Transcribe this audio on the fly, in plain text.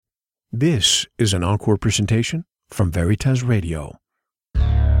This is an Encore presentation from Veritas Radio.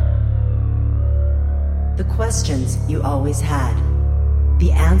 The questions you always had.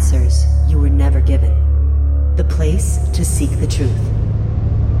 The answers you were never given. The place to seek the truth.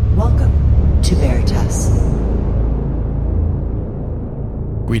 Welcome to Veritas.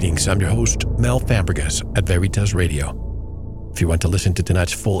 Greetings, I'm your host, Mel Fabregas at Veritas Radio. If you want to listen to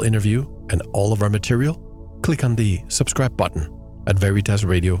tonight's full interview and all of our material, click on the subscribe button at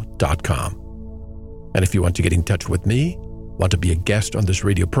veritasradio.com. And if you want to get in touch with me, want to be a guest on this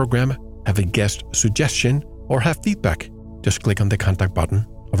radio program, have a guest suggestion, or have feedback, just click on the contact button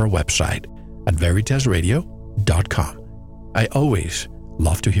of our website at veritasradio.com. I always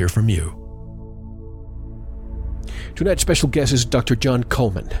love to hear from you. Tonight's special guest is Dr. John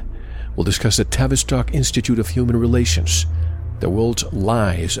Coleman. We'll discuss the Tavistock Institute of Human Relations, the world's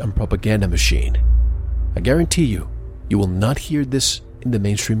lies and propaganda machine. I guarantee you will not hear this in the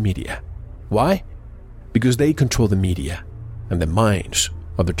mainstream media. Why? Because they control the media and the minds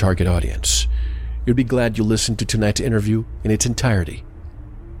of their target audience. You'll be glad you listened to tonight's interview in its entirety.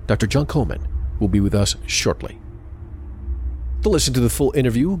 Dr. John Coleman will be with us shortly. To listen to the full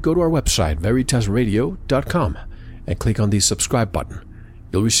interview, go to our website, veritasradio.com, and click on the subscribe button.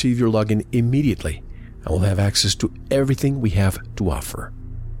 You'll receive your login immediately and will have access to everything we have to offer.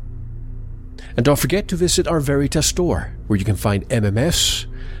 And don't forget to visit our Veritas store, where you can find MMS,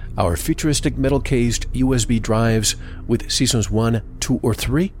 our futuristic metal-cased USB drives with seasons 1, 2, or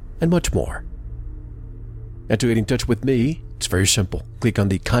 3, and much more. And to get in touch with me, it's very simple. Click on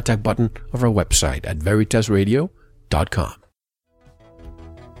the contact button of our website at veritasradio.com.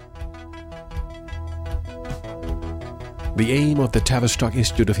 The aim of the Tavistock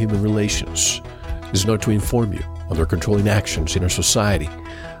Institute of Human Relations is not to inform you of their controlling actions in our society,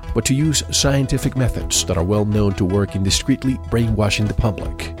 but to use scientific methods that are well known to work in discreetly brainwashing the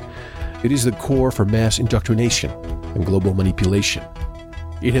public. It is the core for mass indoctrination and global manipulation.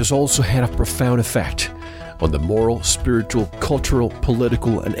 It has also had a profound effect on the moral, spiritual, cultural,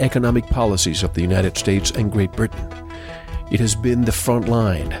 political, and economic policies of the United States and Great Britain. It has been the front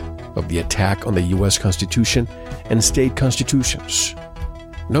line of the attack on the U.S. Constitution and state constitutions.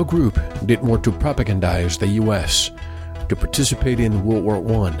 No group did more to propagandize the U.S., to participate in World War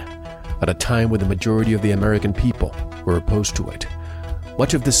I at a time when the majority of the American people were opposed to it.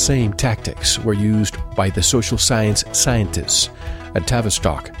 Much of the same tactics were used by the social science scientists at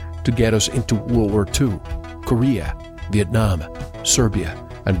Tavistock to get us into World War II, Korea, Vietnam, Serbia,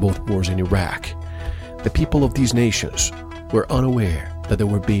 and both wars in Iraq. The people of these nations were unaware that they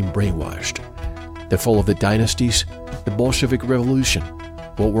were being brainwashed. The fall of the dynasties, the Bolshevik Revolution,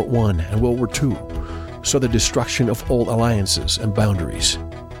 World War I and World War II, saw the destruction of all alliances and boundaries.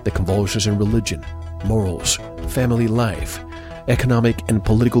 The convulsions in religion, morals, family life, economic and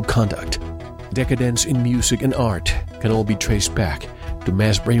political conduct, decadence in music and art can all be traced back to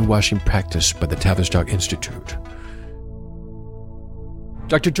mass brainwashing practiced by the Tavistock Institute.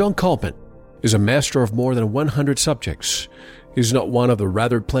 Dr. John Coleman is a master of more than 100 subjects. He is not one of the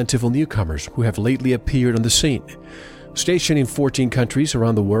rather plentiful newcomers who have lately appeared on the scene. Stationed in 14 countries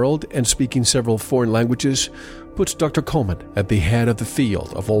around the world and speaking several foreign languages puts Dr. Coleman at the head of the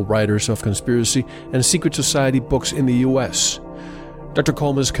field of all writers of conspiracy and secret society books in the U.S. Dr.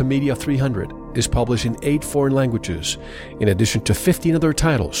 Coleman's Comedia 300 is published in 8 foreign languages, in addition to 15 other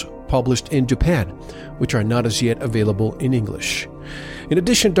titles published in Japan, which are not as yet available in English. In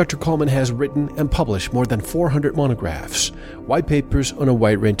addition, Dr. Coleman has written and published more than 400 monographs, white papers on a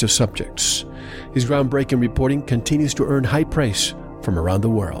wide range of subjects. His groundbreaking reporting continues to earn high praise from around the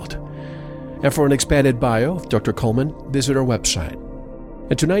world. And for an expanded bio of Dr. Coleman, visit our website.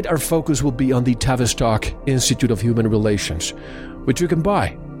 And tonight our focus will be on the Tavistock Institute of Human Relations, which you can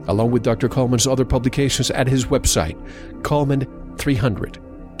buy, along with Dr. Coleman's other publications at his website,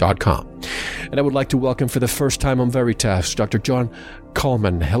 Coleman300.com. And I would like to welcome for the first time on Veritas, Dr. John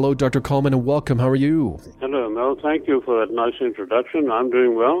Coleman. Hello, Dr. Coleman, and welcome. How are you? Hello, Mel. Thank you for that nice introduction. I'm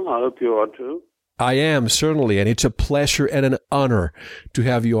doing well. I hope you are too. I am, certainly, and it's a pleasure and an honor to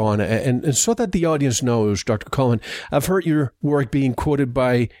have you on. And so that the audience knows, Dr. Coleman, I've heard your work being quoted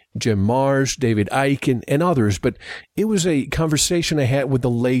by Jim Marrs, David Icke, and others, but it was a conversation I had with the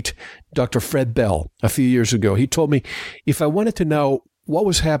late Dr. Fred Bell a few years ago. He told me if I wanted to know what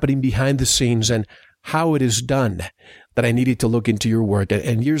was happening behind the scenes and how it is done, that I needed to look into your work.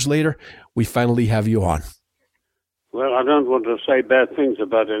 And years later, we finally have you on. Well, I don't want to say bad things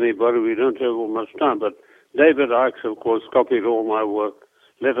about anybody. We don't have all much time. But David Icke, of course, copied all my work,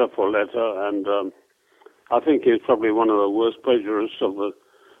 letter for letter, and I think he's probably one of the worst plagiarists of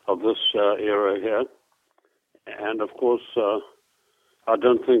this era here. And, of course, I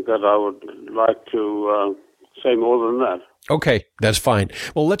don't think that I would like to say more than that. Okay, that's fine.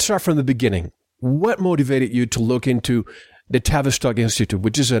 Well, let's start from the beginning. What motivated you to look into the Tavistock Institute,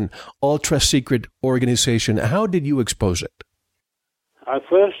 which is an ultra-secret organization? How did you expose it? I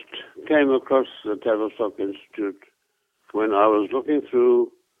first came across the Tavistock Institute when I was looking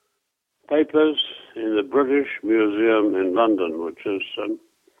through papers in the British Museum in London, which is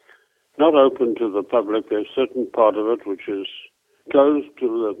not open to the public. There's a certain part of it which is closed to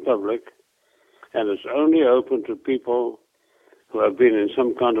the public, and it's only open to people who have been in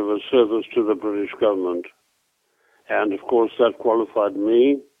some kind of a service to the British government. And, of course, that qualified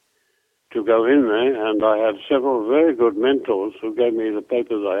me to go in there, and I had several very good mentors who gave me the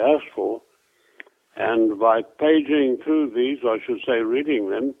papers I asked for. And by paging through these, I should say reading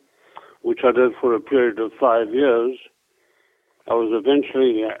them, which I did for a period of 5 years, I was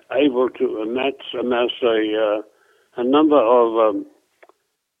eventually able to amass a number of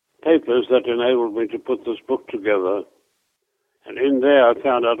papers that enabled me to put this book together. And in there, I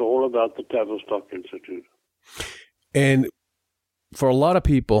found out all about the Tavistock Institute. And for a lot of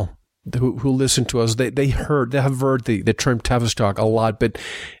people who listen to us, they have heard the term Tavistock a lot, but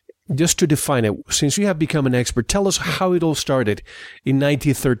just to define it, since you have become an expert, tell us how it all started in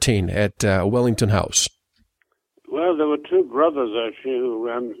 1913 at Wellington House. Well, there were two brothers, actually, who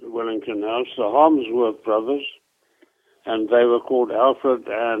ran Wellington House, the Harmsworth brothers, and they were called Alfred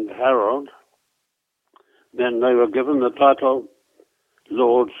and Harold. Then they were given the title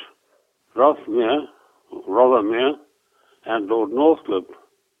Lords Rothermere and Lord Northcliffe,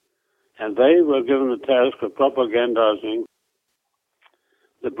 and they were given the task of propagandizing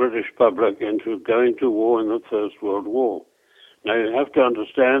the British public into going to war in the First World War. Now, you have to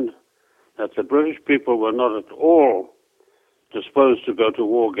understand that the British people were not at all disposed to go to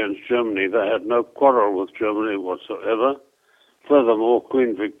war against Germany. They had no quarrel with Germany whatsoever. Furthermore,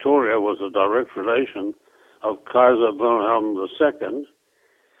 Queen Victoria was a direct relation of Kaiser Wilhelm II,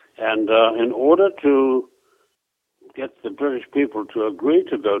 and in order to get the British people to agree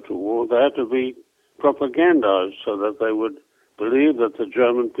to go to war, they had to be propagandized so that they would believe that the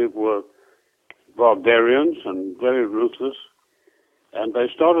German people were barbarians and very ruthless. And they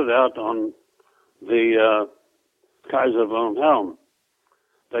started out on the Kaiser Wilhelm.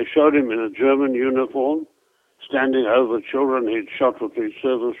 They showed him in a German uniform, standing over children he'd shot with his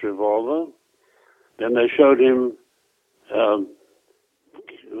service revolver. Then they showed him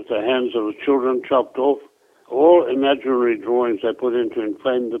with the hands of the children chopped off, all imaginary drawings they put in to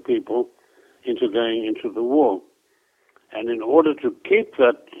inflame the people into going into the war. And in order to keep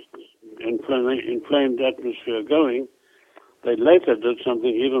that inflamed atmosphere going, they later did something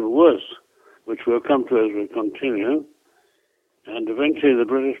even worse, which we'll come to as we continue. And eventually the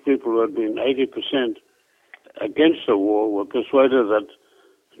British people who had been 80% against the war were persuaded that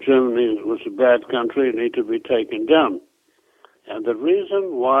Germany was a bad country and needed to be taken down. And the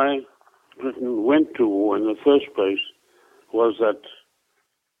reason why Britain went to war in the first place was that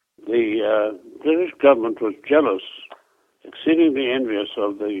the British government was jealous, exceedingly envious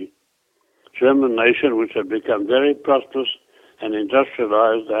of the German nation, which had become very prosperous and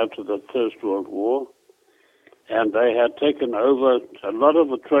industrialized after the First World War. And they had taken over a lot of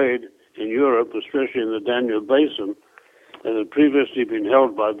the trade in Europe, especially in the Danube Basin, that had previously been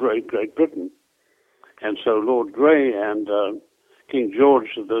held by Great Britain. And so Lord Grey and King George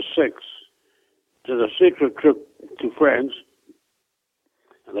VI did a secret trip to France,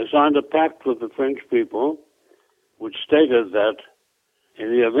 and they signed a pact with the French people, which stated that in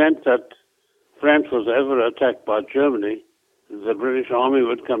the event that France was ever attacked by Germany, the British Army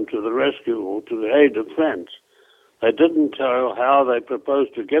would come to the rescue or to the aid of France. They didn't tell how they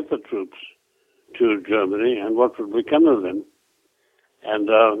proposed to get the troops to Germany and what would become of them. And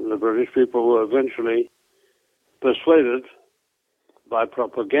the British people were eventually persuaded by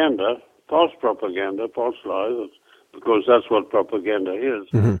propaganda, false lies, because that's what propaganda is,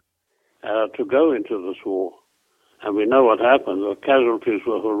 to go into this war. And we know what happened. The casualties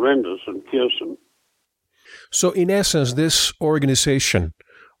were horrendous and fearsome. So in essence, this organization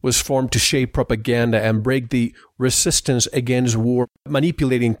was formed to shape propaganda and break the resistance against war,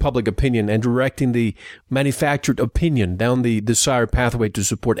 manipulating public opinion and directing the manufactured opinion down the desired pathway to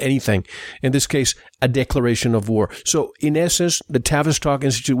support anything, in this case, a declaration of war. So in essence, the Tavistock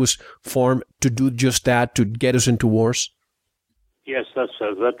Institute was formed to do just that, to get us into wars? Yes, that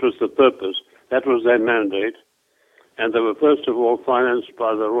was the purpose. That was their mandate. And they were first of all financed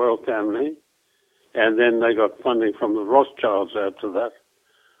by the royal family, and then they got funding from the Rothschilds after that,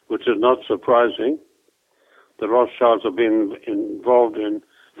 which is not surprising. The Rothschilds have been involved in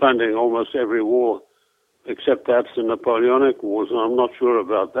funding almost every war except perhaps the Napoleonic Wars, and I'm not sure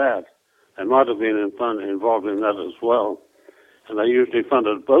about that. They might have been involved in that as well. And they usually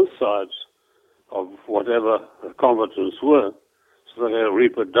funded both sides of whatever the combatants were, so they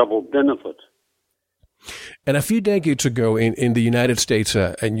reap a double benefit. And a few decades ago in the United States,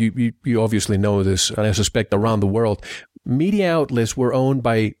 and you obviously know this, and I suspect around the world, media outlets were owned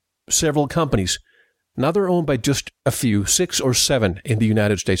by several companies. Now they're owned by just a few, 6 or 7 in the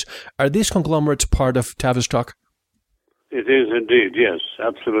United States. Are these conglomerates part of Tavistock? It is indeed, yes,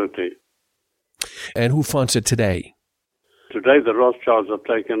 absolutely. And who funds it today? Today the Rothschilds have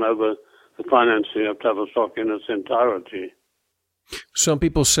taken over the financing of Tavistock in its entirety. Some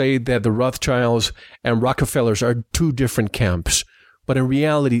people say that the Rothschilds and Rockefellers are 2 different camps, but in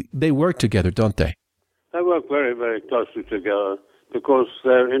reality, they work together, don't they? They work very, very closely together because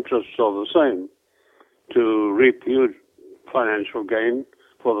their interests are the same, to reap huge financial gain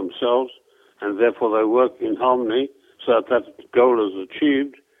for themselves, and therefore they work in harmony so that goal is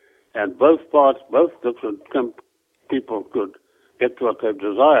achieved, and both different people could get to what they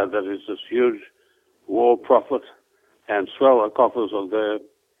desire, that is this huge war profit and swell the coffers of their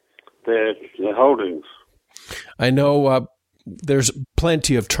holdings. I know there's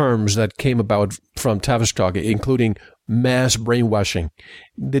plenty of terms that came about from Tavistock, including mass brainwashing.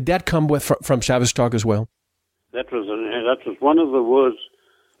 Did that come from Tavistock as well? That was one of the words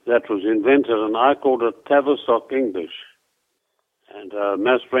that was invented, and I called it Tavistock English. And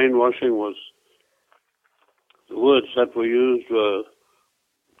mass brainwashing was the words that were used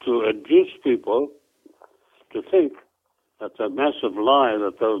to induce people to think that the massive lie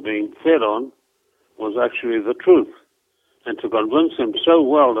that they were being fed on was actually the truth, and to convince them so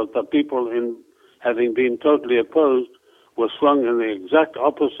well that the people, in having been totally opposed, were swung in the exact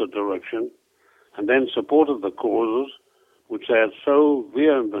opposite direction, and then supported the causes which they had so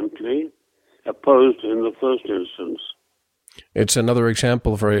vehemently opposed in the first instance. It's another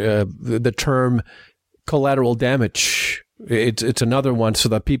example for the term collateral damage. It's another one so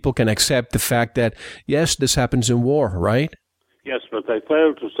that people can accept the fact that, yes, this happens in war, right? Yes, but they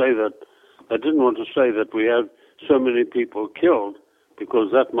failed to say that. They didn't want to say that we had so many people killed, because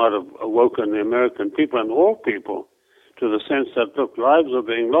that might have awoken the American people and all people to the sense that, look, lives are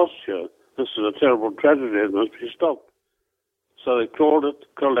being lost here. This is a terrible tragedy. It must be stopped. So they called it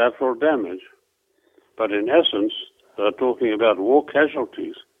collateral damage. But in essence, they're talking about war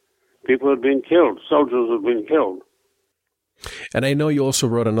casualties. People had been killed. Soldiers had been killed. And I know you also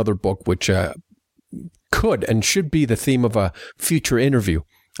wrote another book which could and should be the theme of a future interview.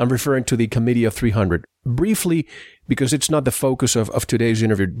 I'm referring to the Committee of 300. Briefly, because it's not the focus of today's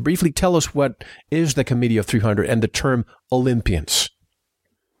interview, briefly tell us what is the Committee of 300 and the term Olympians.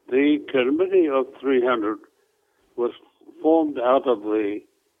 The Committee of 300 was formed out of the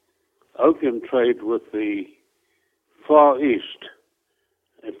opium trade with the Far East.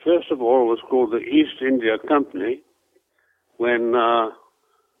 It first of all was called the East India Company, when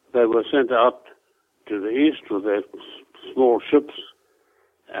they were sent out to the east with their small ships.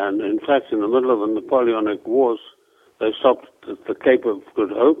 And in fact, in the middle of the Napoleonic Wars, they stopped at the Cape of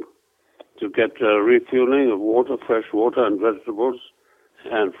Good Hope to get refueling of water, fresh water and vegetables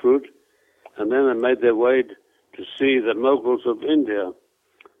and fruit. And then they made their way to see the Mughals of India,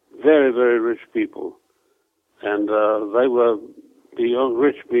 very, very rich people. And they were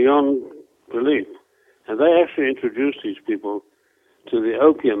rich beyond belief. And they actually introduced these people to the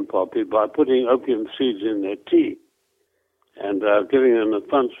opium poppy by putting opium seeds in their tea and giving them a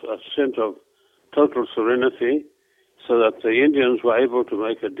sense of total serenity, so that the Indians were able to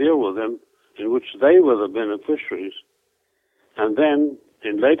make a deal with them in which they were the beneficiaries. And then,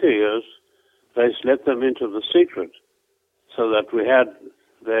 in later years, they let them into the secret, so that we had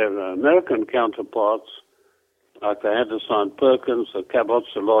their American counterparts, like they had to sign Perkins, the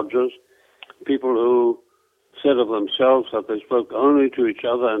Cabots, the Lodgers, people who said of themselves that they spoke only to each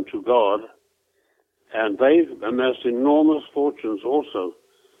other and to God, and they amassed enormous fortunes also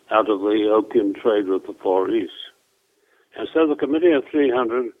out of the opium trade with the Far East. And so the Committee of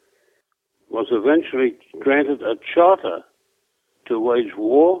 300 was eventually granted a charter to wage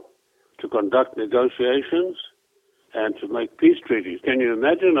war, to conduct negotiations, and to make peace treaties. Can you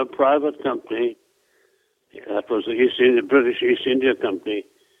imagine a private company, that was the British East India Company,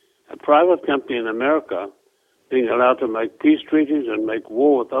 a private company in America being allowed to make peace treaties and make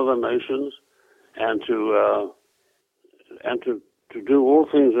war with other nations, and to do all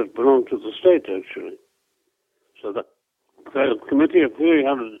things that belong to the state, actually. So the Committee of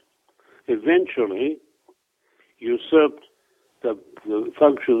 300 eventually usurped the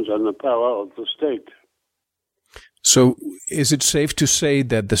functions and the power of the state. So is it safe to say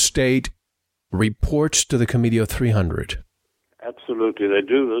that the state reports to the Committee of 300. Absolutely. They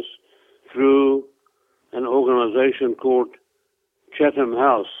do this through an organization called Chatham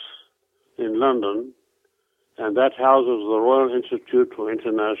House in London, and that houses the Royal Institute for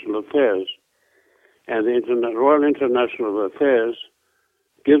International Affairs. And the Royal International Affairs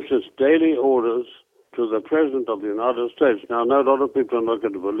gives its daily orders to the President of the United States. Now, I know a lot of people are not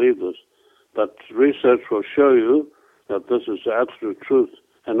going to believe this, but research will show you that this is the absolute truth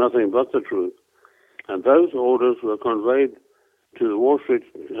and nothing but the truth. And those orders were conveyed to the Wall Street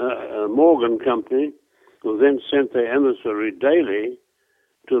Morgan Company, who then sent their emissary daily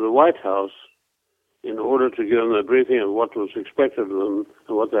to the White House in order to give them a briefing of what was expected of them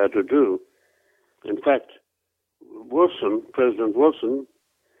and what they had to do. In fact, President Wilson,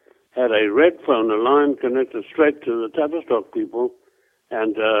 had a red phone, a line connected straight to the Tavistock people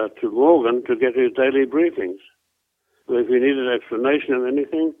and to Morgan to get his daily briefings. So if he needed explanation of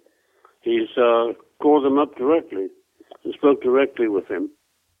anything, he's called them up directly and spoke directly with him.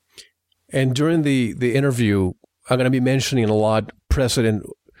 And during the interview, I'm going to be mentioning a lot President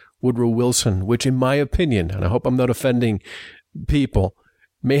Woodrow Wilson, which in my opinion, and I hope I'm not offending people,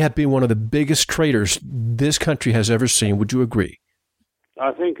 may have been one of the biggest traitors this country has ever seen. Would you agree?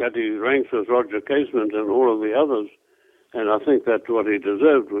 I think that he ranks with Roger Casement and all of the others, and I think that what he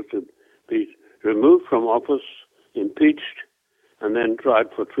deserved was to be removed from office, impeached, and then tried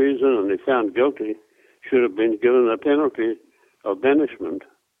for treason, and he found guilty, should have been given a penalty of banishment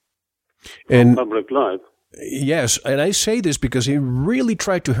from public life. Yes, and I say this because he really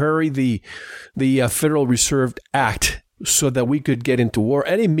tried to hurry the Federal Reserve Act so that we could get into war,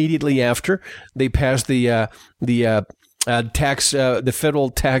 and immediately after they passed the Federal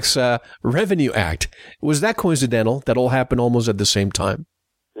Tax Revenue Act. Was that coincidental? That all happened almost at the same time?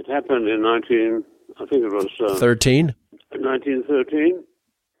 It happened in 1913? 1913.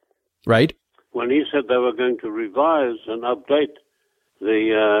 Right. When he said they were going to revise and update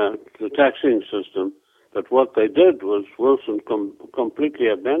the taxing system, but what they did was Wilson completely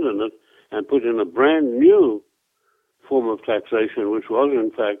abandoned it and put in a brand new form of taxation, which was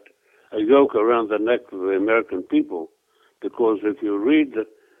in fact a yoke around the neck of the American people. Because if you read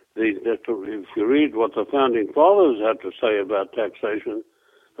what the founding fathers had to say about taxation,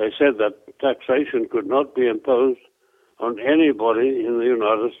 they said that taxation could not be imposed on anybody in the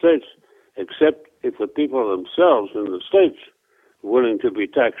United States, except if the people themselves in the states were willing to be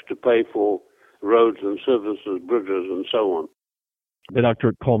taxed to pay for roads and services, bridges, and so on.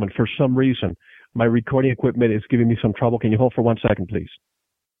 Dr. Coleman, for some reason, my recording equipment is giving me some trouble. Can you hold for 1 second, please?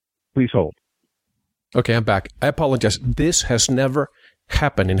 Please hold. Okay, I'm back. I apologize. This has never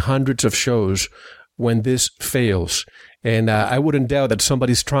happened in hundreds of shows when this fails. And I wouldn't doubt that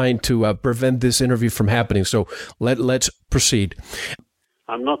somebody's trying to prevent this interview from happening. So let's proceed.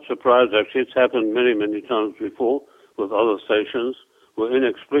 I'm not surprised, actually. It's happened many, many times before with other stations where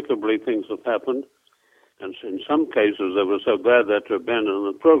inexplicably things have happened. And in some cases, they were so bad they had to abandon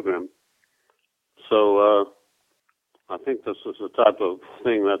the program. So I think this is the type of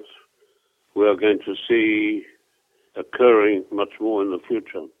thing that we are going to see occurring much more in the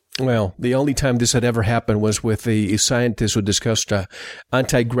future. Well, the only time this had ever happened was with the scientists who discussed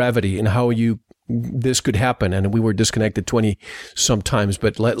anti-gravity and how this could happen, and we were disconnected 20-some times,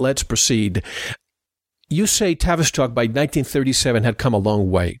 but let's proceed. You say Tavistock by 1937 had come a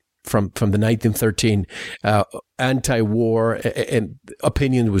long way from the 1913 anti-war, and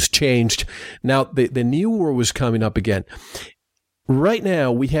opinion was changed. Now, the new war was coming up again. Right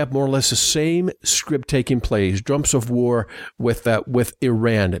now, we have more or less the same script taking place, drums of war with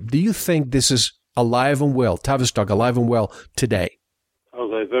Iran. Do you think this is alive and well, Tavistock alive and well today? Oh,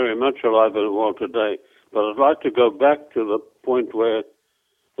 they're very much alive and well today. But I'd like to go back to the point where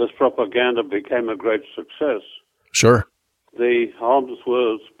this propaganda became a great success. Sure. The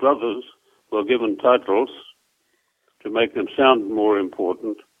Harmsworth brothers were given titles to make them sound more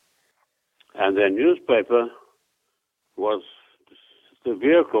important, and their newspaper was the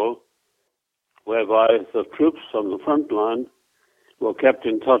vehicle whereby the troops on the front line were kept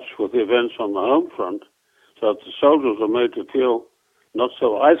in touch with the events on the home front, so that the soldiers were made to feel not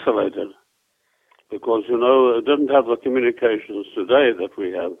so isolated, because, it didn't have the communications today that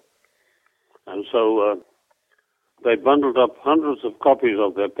we have. And so they bundled up hundreds of copies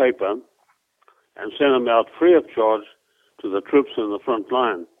of their paper and sent them out free of charge to the troops in the front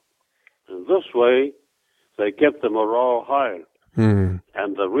line. In this way, they kept the morale high. Mm.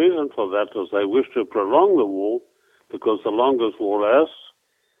 And the reason for that is they wished to prolong the war, because the longer war lasts,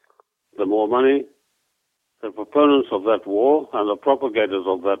 the more money the proponents of that war and the propagators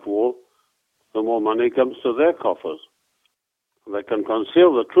of that war, the more money comes to their coffers. They can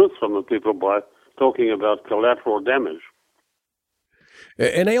conceal the truth from the people by talking about collateral damage.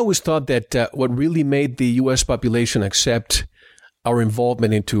 And I always thought that what really made the U.S. population accept our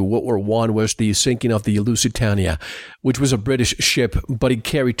involvement into World War I was the sinking of the Lusitania, which was a British ship, but it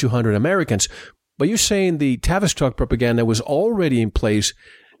carried 200 Americans. But you're saying the Tavistock propaganda was already in place,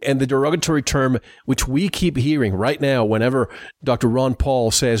 and the derogatory term, which we keep hearing right now whenever Dr. Ron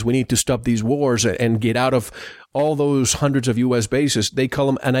Paul says we need to stop these wars and get out of all those hundreds of U.S. bases, they call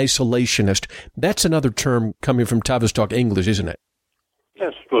him an isolationist. That's another term coming from Tavistock English, isn't it?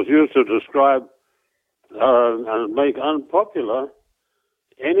 Yes, it was used to describe and make unpopular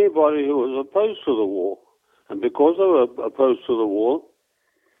anybody who was opposed to the war. And because they were opposed to the war,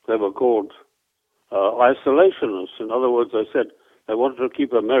 they were called isolationists. In other words, they said they wanted to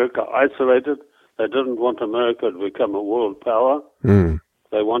keep America isolated. They didn't want America to become a world power.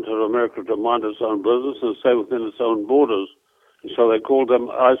 They wanted America to mind its own business and stay within its own borders. And so they called them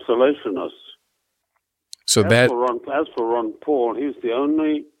isolationists. So as for Ron Paul, he's the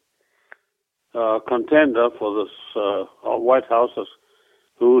only contender for this White House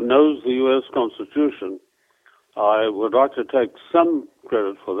who knows the U.S. Constitution. I would like to take some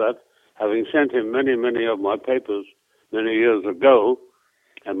credit for that, having sent him many, many of my papers many years ago,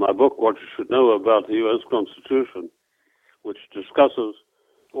 and my book, What You Should Know About the U.S. Constitution, which discusses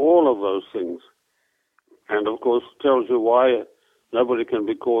all of those things, and of course tells you why nobody can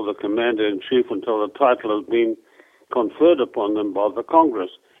be called the Commander-in-Chief until the title has been conferred upon them by the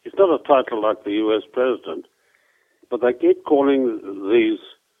Congress. It's not a title like the U.S. President, but they keep calling these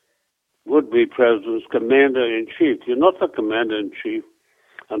would-be presidents Commander-in-Chief. You're not the Commander-in-Chief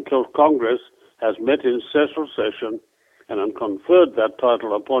until Congress has met in special session and conferred that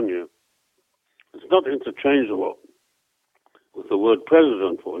title upon you. It's not interchangeable with the word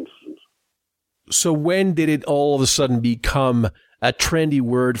President, for instance. So when did it all of a sudden become a trendy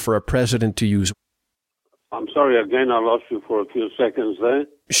word for a president to use? I'm sorry, again, I lost you for a few seconds there.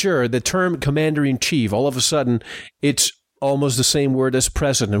 Sure, the term Commander-in-Chief, all of a sudden, it's almost the same word as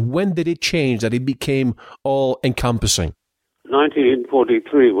president. When did it change that it became all-encompassing?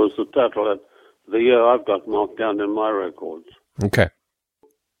 1943 was the title, the year I've got marked down in my records. Okay.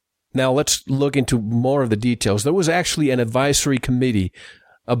 Now let's look into more of the details. There was actually an advisory committee,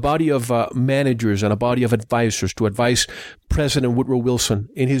 a body of managers and a body of advisors to advise President Woodrow Wilson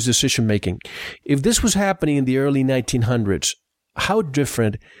in his decision-making. If this was happening in the early 1900s, how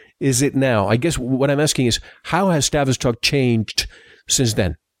different is it now? I guess what I'm asking is, how has Tavistock changed since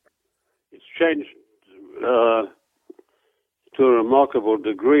then? It's changed to a remarkable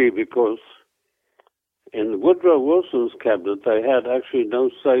degree because in Woodrow Wilson's cabinet, they had actually no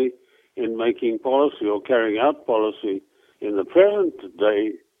say in making policy or carrying out policy. In the present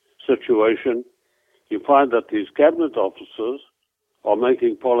day situation, you find that these cabinet officers are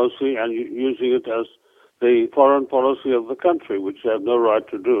making policy and using it as the foreign policy of the country, which they have no right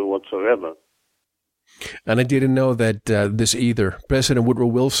to do whatsoever. And I didn't know that this either. President Woodrow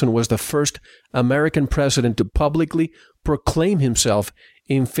Wilson was the first American president to publicly proclaim himself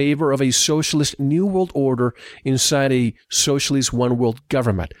in favor of a socialist New World Order inside a socialist one world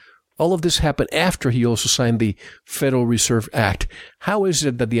government. All of this happened after he also signed the Federal Reserve Act. How is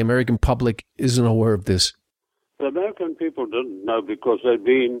it that the American public isn't aware of this? The American people didn't know because they'd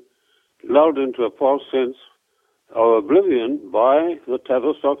been lulled into a false sense of oblivion by the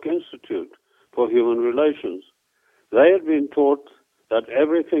Tavistock Institute for Human Relations. They had been taught that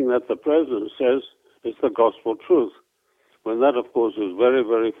everything that the president says is the gospel truth, when that, of course, is very,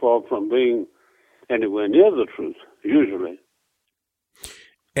 very far from being anywhere near the truth, usually.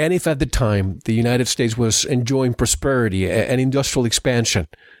 And if at the time the United States was enjoying prosperity and industrial expansion,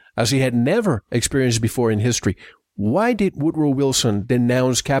 as he had never experienced before in history, why did Woodrow Wilson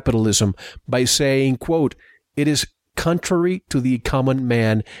denounce capitalism by saying, quote, "It is contrary to the common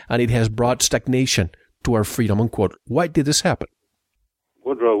man and it has brought stagnation to our freedom," unquote? Why did this happen?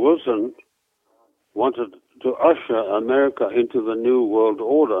 Woodrow Wilson wanted to usher America into the New World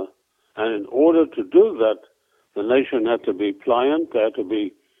Order, and in order to do that, the nation had to be pliant, they had to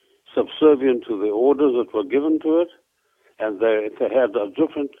be subservient to the orders that were given to it, and they had a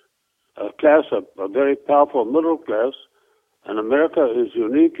different class, a very powerful middle class, and America is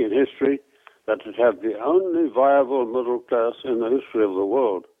unique in history that it had the only viable middle class in the history of the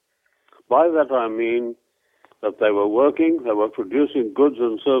world. By that I mean that they were working, they were producing goods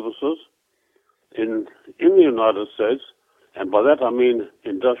and services in the United States, and by that I mean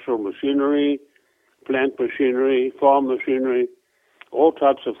industrial machinery, plant machinery, farm machinery, all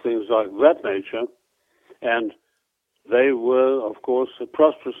types of things like that nature, and they were, of course, a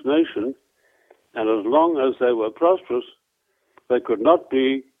prosperous nation, and as long as they were prosperous, they could not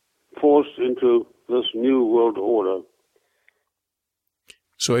be forced into this new world order.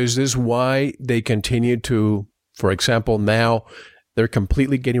 So is this why they continue to, for example, now they're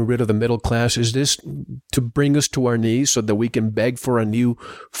completely getting rid of the middle class? Is this to bring us to our knees so that we can beg for a new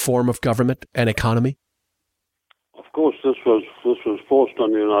form of government and economy? Of course, this was forced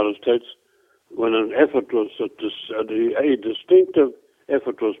on the United States when an effort was, a distinctive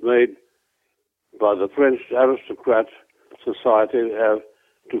effort was made by the French aristocrat society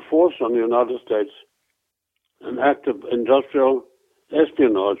to force on the United States an act of industrial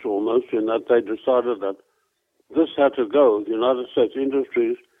espionage almost, in that they decided that this had to go. The United States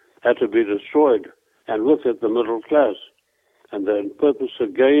industries had to be destroyed, and with it the middle class. And the purpose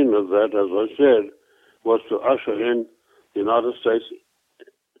again of that, as I said, was to usher in the United States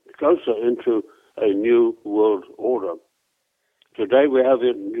closer into a new world order. Today we have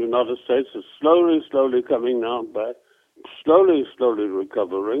the United States is slowly coming now back, slowly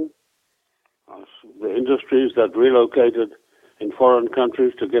recovering. The industries that relocated in foreign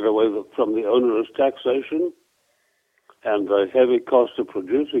countries to get away from the onerous taxation and the heavy cost of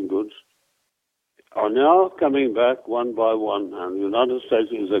producing goods are now coming back one by one, and the United States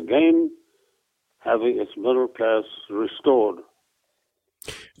is again having its middle class restored.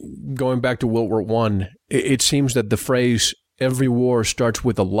 Going back to World War I, it seems that the phrase, every war starts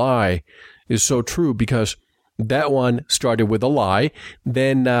with a lie, is so true, because that one started with a lie.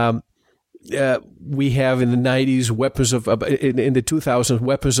 Then we have in the 90s weapons of, in the 2000s,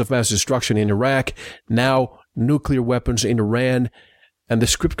 weapons of mass destruction in Iraq, now nuclear weapons in Iran, and the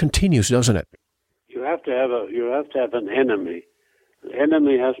script continues, doesn't it? You have to have an enemy. The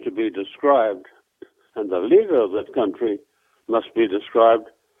enemy has to be described, and the leader of that country must be described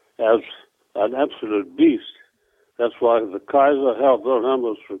as an absolute beast. That's why the Kaiser Wilhelm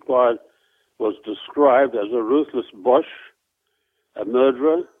was described as a ruthless Bosch, a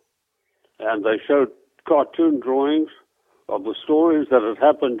murderer, and they showed cartoon drawings of the stories that had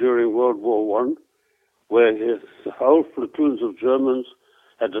happened during World War I, where his whole platoons of Germans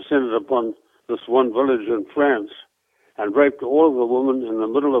had descended upon this one village in France and raped all of the women in the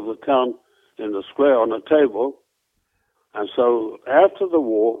middle of the town in the square on a table. And so after the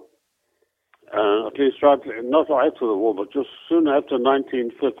war, at least not after the war, but just soon after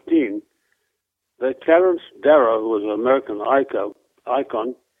 1915, Clarence Darrow, who was an American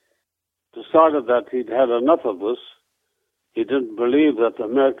icon, decided that he'd had enough of this. He didn't believe that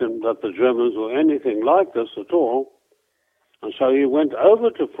the Germans were anything like this at all. And so he went over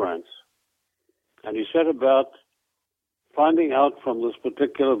to France and he set about finding out from this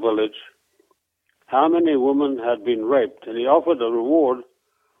particular village how many women had been raped. And he offered a reward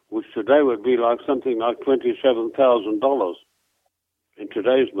which today would be like something like $27,000 in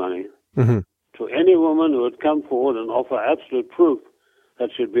today's money, to any woman who would come forward and offer absolute proof that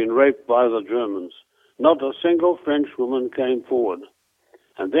she'd been raped by the Germans. Not a single French woman came forward.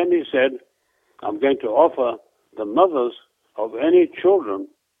 And then he said, I'm going to offer the mothers of any children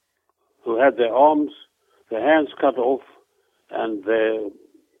who had their arms, their hands cut off, and their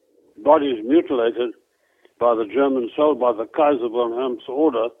bodies mutilated by the German soldiers, by the Kaiser Wilhelm's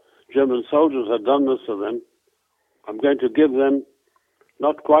order. German soldiers had done this to them. I'm going to give them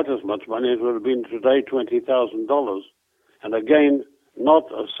not quite as much money. It would have been today $20,000. And again, not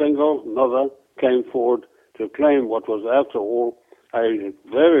a single mother came forward to claim what was, after all, a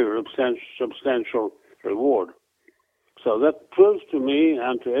very substantial reward. So that proves to me,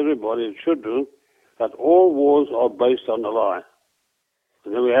 and to everybody it should do, that all wars are based on a lie.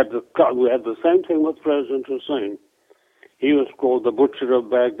 And then we had the same thing with President Hussein. He was called the Butcher of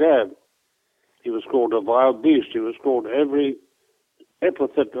Baghdad. He was called a vile beast. He was called every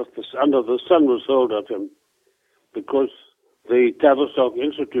epithet under the sun was hurled at him, because the Tavistock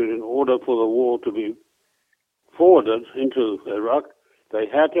Institute, in order for the war to be forwarded into Iraq, they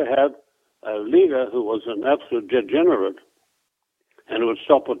had to have a leader who was an absolute degenerate and would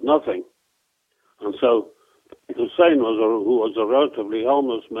stop at nothing. And so Hussein who was a relatively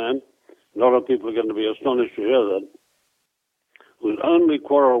harmless man, a lot of people are going to be astonished to hear that, whose only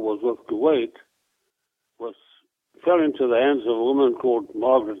quarrel was with Kuwait, fell into the hands of a woman called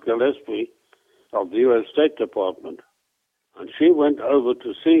Margaret Gillespie of the U.S. State Department. And she went over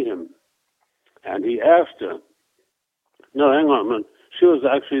to see him. And he asked her, no, hang on a minute, she was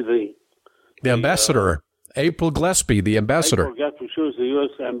actually the ambassador, April Gillespie, the ambassador. April Gillespie, she was the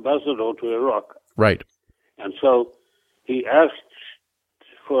U.S. ambassador to Iraq. Right. And so she asked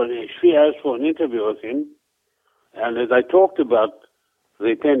for an interview with him, and they talked about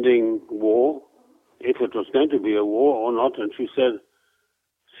the pending war, if it was going to be a war or not, and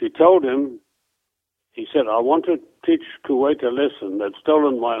she told him He said, I want to teach Kuwait a lesson. They've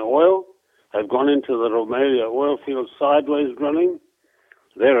stolen my oil. They've gone into the Rumelia oil field sideways drilling.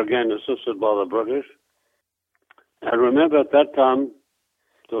 There again assisted by the British. And remember at that time,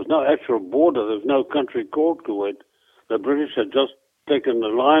 there was no actual border. There was no country called Kuwait. The British had just taken the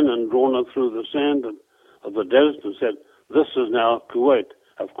line and drawn it through the sand of the desert and said, this is now Kuwait.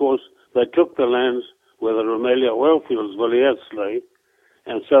 Of course, they took the lands where the Rumelia oil fields, Valiats, lay.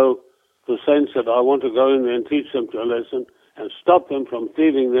 And so Hussein said, I want to go in there and teach them a lesson and stop them from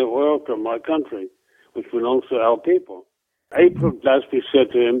thieving their oil from my country, which belongs to our people. April Gillespie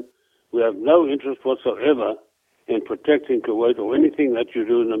said to him, we have no interest whatsoever in protecting Kuwait or anything that you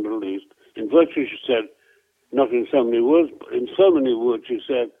do in the Middle East. In virtue, she said, not in so many words, but in so many words, she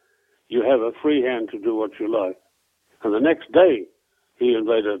said, you have a free hand to do what you like. And the next day, he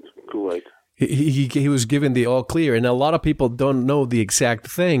invaded Kuwait. He was given the all clear, and a lot of people don't know the exact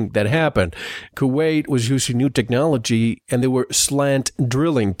thing that happened. Kuwait was using new technology, and they were slant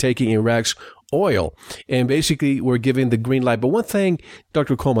drilling, taking Iraq's oil, and basically were given the green light. But one thing,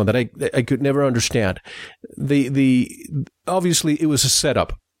 Dr. Coleman, that I could never understand, obviously it was a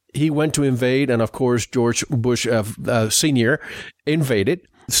setup. He went to invade, and of course George Bush Sr. invaded,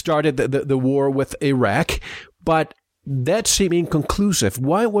 started the war with Iraq, but that seemed inconclusive.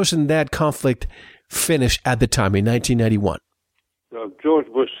 Why wasn't that conflict finished at the time in 1991? George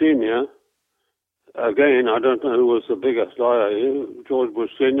Bush Sr., again, I don't know who was the biggest liar here, George Bush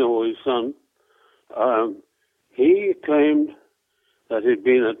Sr. or his son. He claimed that he'd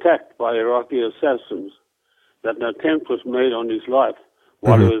been attacked by Iraqi assassins, that an attempt was made on his life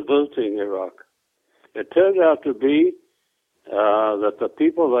while he was visiting Iraq. It turned out to be that the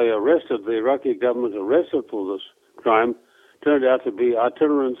people they arrested, the Iraqi government arrested for this crime, turned out to be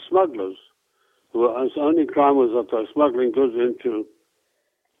itinerant smugglers. Whose only crime was that they were smuggling goods into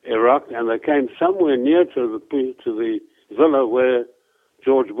Iraq, and they came somewhere near to the villa where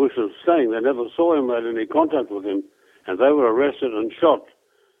George Bush was staying. They never saw him, had any contact with him, and they were arrested and shot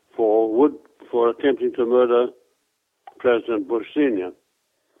for attempting to murder President Bush Sr.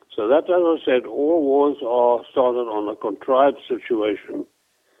 So that, as I said, all wars are started on a contrived situation,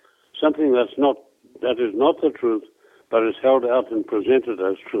 something that is not the truth, but is held out and presented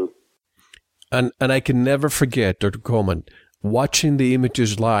as truth. And I can never forget, Dr. Coleman, watching the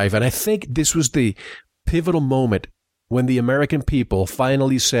images live, and I think this was the pivotal moment when the American people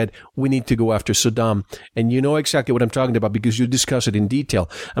finally said, we need to go after Saddam. And you know exactly what I'm talking about because you discuss it in detail.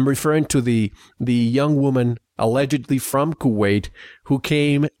 I'm referring to the young woman allegedly from Kuwait who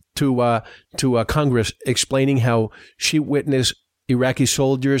came to Congress explaining how she witnessed Iraqi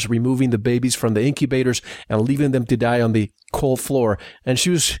soldiers removing the babies from the incubators and leaving them to die on the cold floor. And she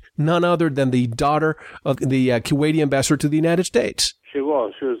was none other than the daughter of the Kuwaiti ambassador to the United States. She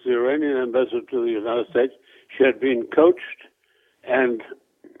was. She was the Iranian ambassador to the United States. She had been coached and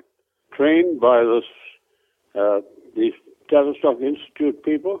trained by these Tavistock Institute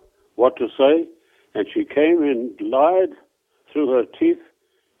people what to say, and she came in, lied through her teeth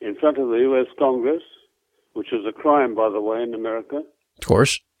in front of the U.S. Congress, which is a crime, by the way, in America. Of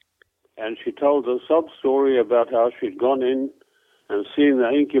course. And she told a sob story about how she'd gone in and seen the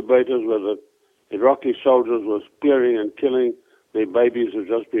incubators where the Iraqi soldiers were spearing and killing the babies who had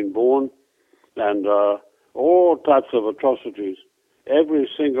just been born, and all types of atrocities. Every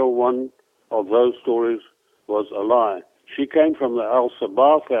single one of those stories was a lie. She came from the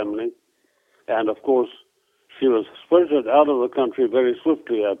Al-Sabah family, and of course, she was spirited out of the country very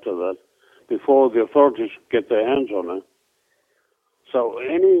swiftly after that, before the authorities could get their hands on her. So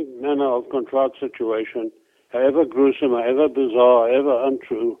any manner of contrived situation, however gruesome, however bizarre, however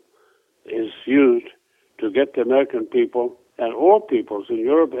untrue, is used to get the American people and all peoples in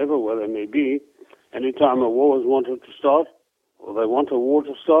Europe, everywhere they may be, anytime a war is wanted to start, or they want a war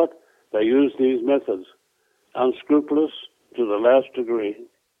to start, they use these methods, unscrupulous to the last degree.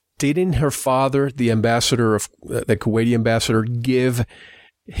 Didn't her father, the ambassador of the Kuwaiti ambassador, give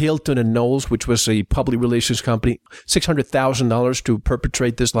Hilton and Knowles, which was a public relations company, $600,000 to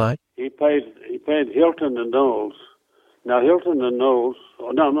perpetrate this lie? He paid Hilton and Knowles. Now Hilton and Knowles,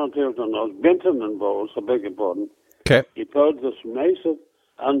 not Hilton and Knowles, Benton and Bowles, I beg your pardon. Okay. He paid this massive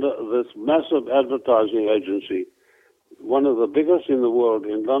advertising agency, one of the biggest in the world,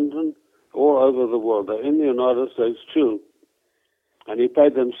 in London, all over the world. They're in the United States too. And he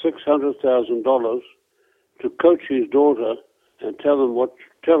paid them $600,000 to coach his daughter and tell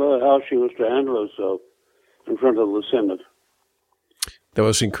her how she was to handle herself in front of the Senate. That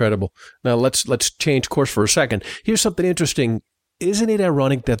was incredible. Now let's change course for a second. Here's something interesting. Isn't it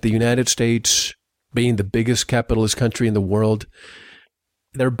ironic that the United States, being the biggest capitalist country in the world,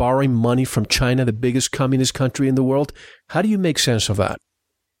 they're borrowing money from China, the biggest communist country in the world. How do you make sense of that?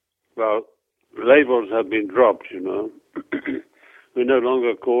 Well, labels have been dropped, you know. We no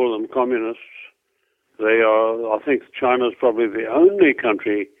longer call them communists. They are, I think China's probably the only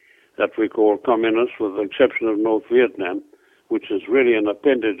country that we call communist, with the exception of North Vietnam, which is really an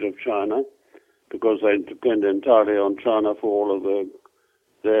appendage of China, because they depend entirely on China for all of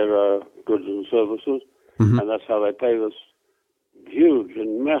their goods and services. Mm-hmm. And that's how they pay this huge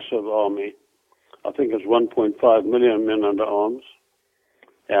and massive army. I think it's 1.5 million men under arms.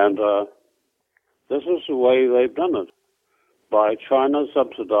 And this is the way they've done it, by China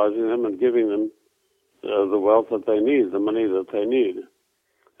subsidizing them and giving them the wealth that they need, the money that they need.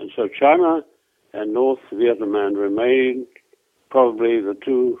 And so China and North Vietnam remain probably the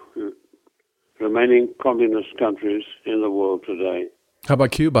two remaining communist countries in the world today. How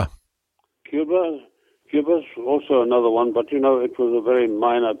about Cuba? Cuba's also another one, but, you know, it was a very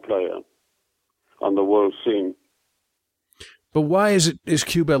minor player on the world scene. But why is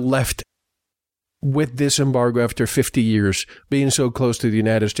Cuba left with this embargo after 50 years, being so close to the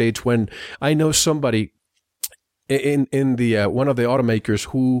United States, when I know somebody in the one of the automakers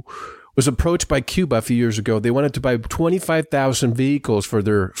who was approached by Cuba a few years ago. They wanted to buy 25,000 vehicles for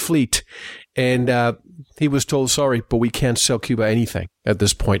their fleet, and he was told, sorry, but we can't sell Cuba anything at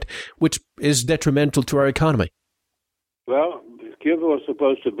this point, which is detrimental to our economy. Well, Cuba was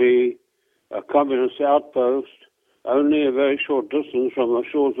supposed to be a communist outpost only a very short distance from the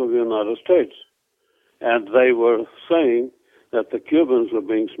shores of the United States. And they were saying that the Cubans were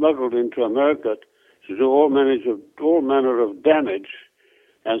being smuggled into America to do all manner of damage.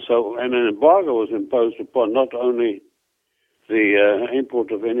 And so an embargo was imposed upon not only the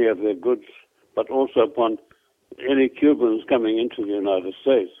import of any of their goods, but also upon any Cubans coming into the United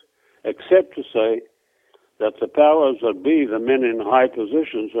States, except to say that the powers that be, the men in high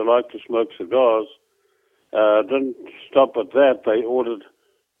positions who like to smoke cigars, didn't stop at that. They ordered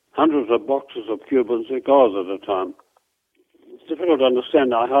hundreds of boxes of Cuban cigars at a time. It's difficult to understand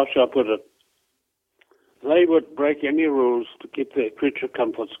now. How shall I put it? They would break any rules to keep their creature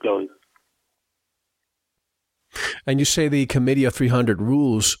comforts going. And you say the Committee of 300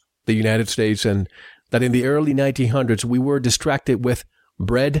 rules the United States, and that in the early 1900s we were distracted with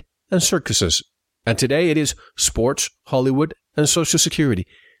bread and circuses. And today it is sports, Hollywood, and Social Security.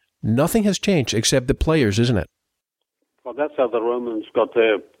 Nothing has changed except the players, isn't it? Well, that's how the Romans got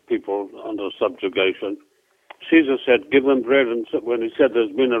their people under subjugation. Caesar said, give them bread, and when he said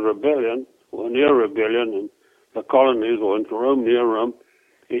there's been a rebellion, or near rebellion in the colonies, or in Rome, near Rome,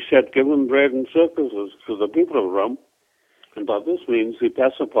 he said, give them bread and circuses to the people of Rome. And by this means, he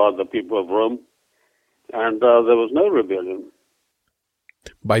pacified the people of Rome, and there was no rebellion.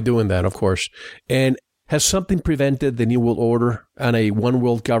 By doing that, of course. And has something prevented the New World Order and a one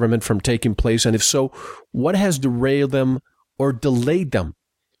world government from taking place? And if so, what has derailed them or delayed them?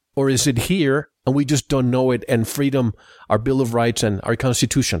 Or is it here and we just don't know it, and freedom, our Bill of Rights and our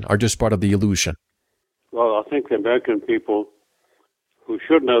Constitution are just part of the illusion? Well, I think the American people who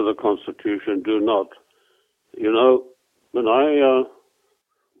should know the Constitution do not. You know, when I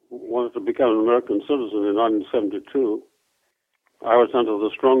wanted to become an American citizen in 1972, I was under the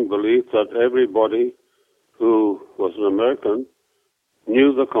strong belief that everybody who was an American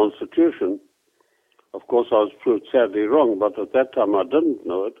knew the Constitution. Of course, I was proved sadly wrong, but at that time I didn't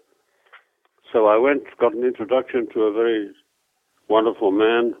know it. So I got an introduction to a very wonderful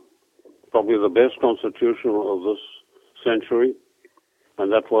man, probably the best constitution of this century,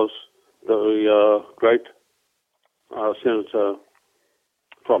 and that was the great senator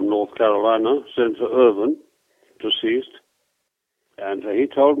from North Carolina, Senator Irvin, deceased. And he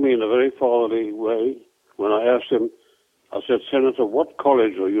told me in a very fatherly way, when I asked him, I said, Senator, what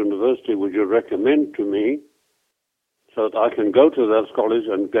college or university would you recommend to me so that I can go to that college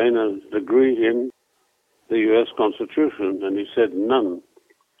and gain a degree in the U.S. Constitution? And he said, none.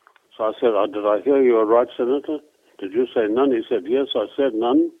 So I said, did I hear you right, Senator? Did you say none? He said, yes, I said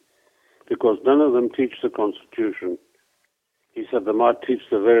none, because none of them teach the Constitution. He said they might teach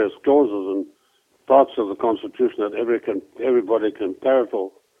the various clauses and parts of the Constitution that everybody can parrot,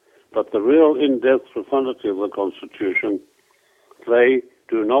 but the real in-depth profundity of the Constitution, they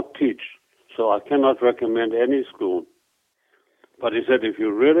do not teach. So I cannot recommend any school. But he said, if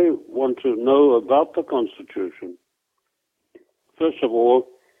you really want to know about the Constitution, first of all,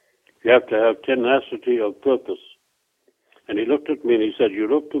 you have to have tenacity of purpose. And he looked at me and he said, you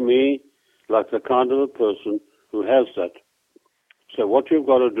look to me like the kind of a person who has that. So what you've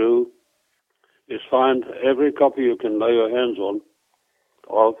got to do is find every copy you can lay your hands on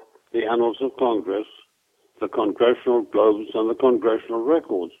of the Annals of Congress, the Congressional Globes and the Congressional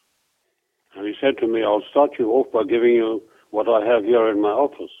Records. And he said to me, I'll start you off by giving you what I have here in my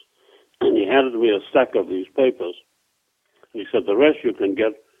office. And he handed me a stack of these papers. He said, the rest you can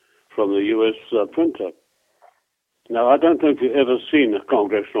get from the U.S. printer. Now, I don't know if you've ever seen a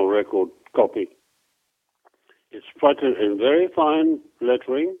Congressional Record copy. It's printed in very fine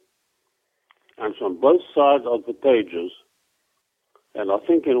lettering, and it's on both sides of the pages. And I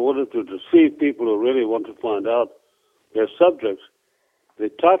think in order to deceive people who really want to find out their subjects, the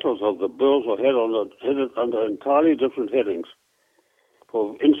titles of the bills are headed under entirely different headings.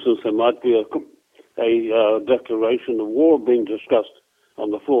 For instance, there might be a declaration of war being discussed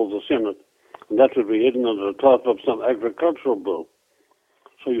on the floor of the Senate, and that would be hidden under the title of some agricultural bill.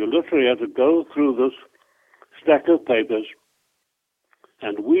 So you literally have to go through this stack of papers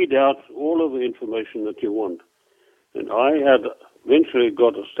and weed out all of the information that you want. And I had eventually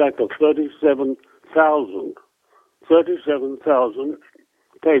got a stack of 37,000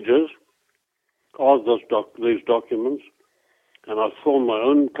 pages of these documents, and I formed my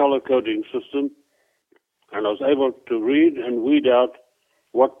own color coding system, and I was able to read and weed out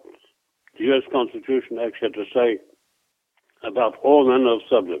what the U.S. Constitution actually had to say about all manner of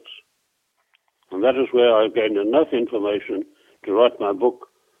subjects. And that is where I gained enough information to write my book,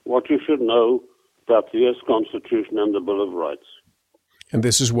 What You Should Know About the U.S. Constitution and the Bill of Rights. And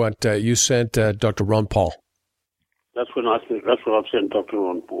this is what you sent Dr. Ron Paul. That's what I've sent Dr.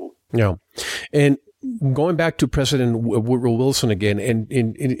 Ron Paul. Yeah. And going back to President Woodrow Wilson again,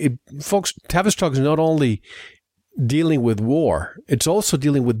 and folks, Tavistock is not only dealing with war, it's also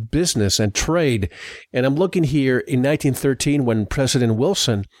dealing with business and trade. And I'm looking here in 1913 when President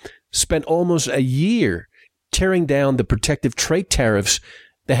Wilson spent almost a year tearing down the protective trade tariffs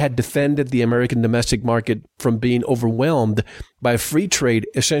that had defended the American domestic market from being overwhelmed by free trade,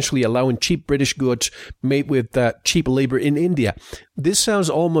 essentially allowing cheap British goods made with cheap labor in India. This sounds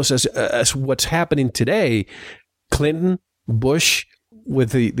almost as what's happening today. Clinton, Bush,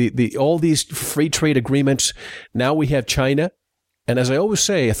 with the all these free trade agreements. Now we have China. And as I always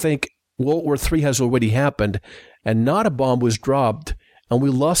say, I think World War III has already happened, and not a bomb was dropped, and we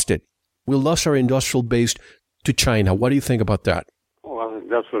lost it. We lost our industrial base to China. What do you think about that? Well, I think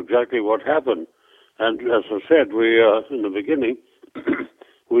that's exactly what happened. And as I said, we in the beginning,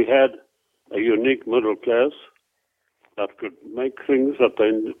 we had a unique middle class that could make things that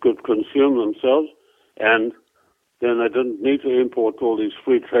they could consume themselves, and then they didn't need to import all these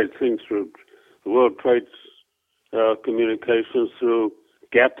free trade things through the World Trade Communications, through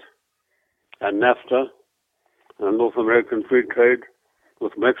GATT and NAFTA and North American Free Trade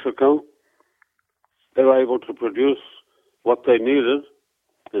with Mexico. They were able to produce what they needed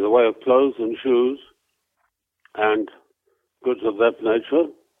in the way of clothes and shoes and goods of that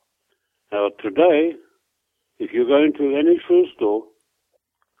nature. Now, today, if you go into any shoe store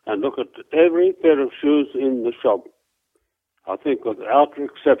and look at every pair of shoes in the shop, I think without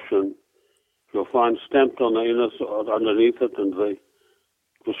exception, you'll find stamped on the inner underneath it and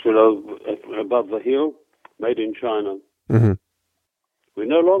just below, above the heel, made in China. Mm-hmm. We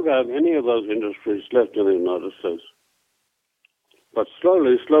no longer have any of those industries left in the United States. But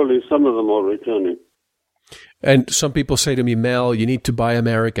slowly, some of them are returning. And some people say to me, Mel, you need to buy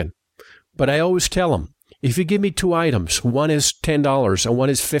American. But I always tell them, if you give me two items, one is $10 and one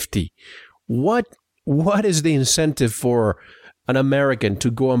is $50, what is the incentive for an American to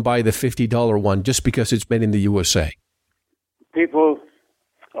go and buy the $50 one just because it's made in the USA? People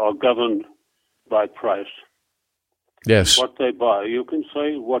are governed by price. Yes. What they buy. You can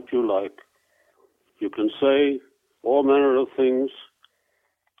say what you like. You can say all manner of things,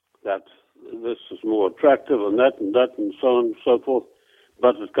 that this is more attractive and that and so on and so forth.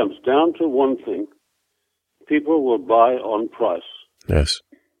 But it comes down to one thing. People will buy on price. Yes.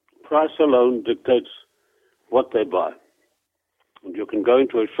 Price alone dictates what they buy. And you can go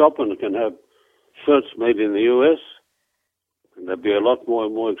into a shop and it can have shirts made in the U.S., and they'll be a lot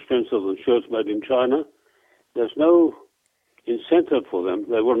more expensive than shirts made in China. There's no incentive for them.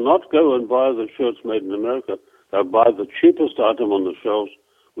 They will not go and buy the shirts made in America. They'll buy the cheapest item on the shelves,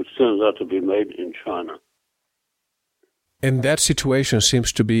 which turns out to be made in China. And that situation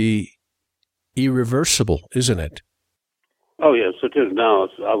seems to be irreversible, isn't it? Oh, yes, it is now.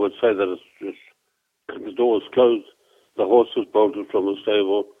 I would say that it's just the door is closed, the horse is bolted from the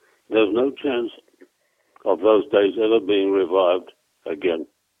stable. There's no chance of those days ever being revived again.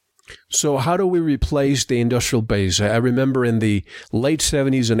 So how do we replace the industrial base? I remember in the late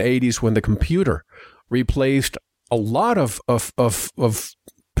 70s and 80s when the computer replaced a lot of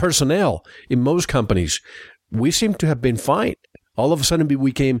personnel in most companies. We seem to have been fine. All of a sudden,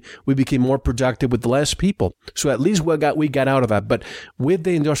 we became more productive with less people. So at least we got out of that. But with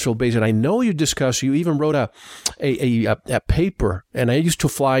the industrial base, and I know you even wrote a paper, and I used to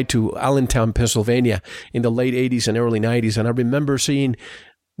fly to Allentown, Pennsylvania in the late 80s and early 90s, and I remember seeing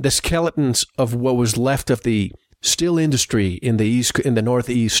the skeletons of what was left of the steel industry in the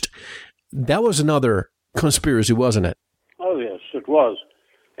Northeast. That was another conspiracy, wasn't it? Oh, yes, it was.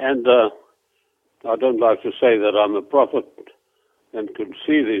 And I don't like to say that I'm a prophet and could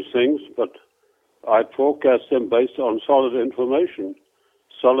see these things, but I forecast them based on solid information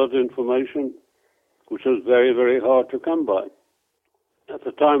which is very, very hard to come by. At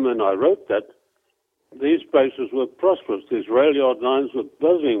the time when I wrote that, these places were prosperous. These rail yard lines were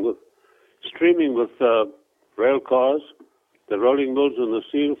buzzing streaming with rail cars, the rolling mills and the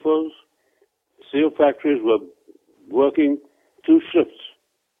steel mills. Steel factories were working 2 shifts,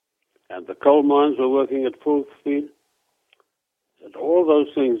 and the coal mines were working at full speed. And all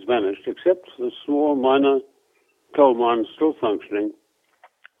those things vanished, except the small minor coal mines still functioning.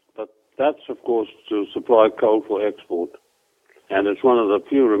 But that's, of course, to supply coal for export. And it's one of the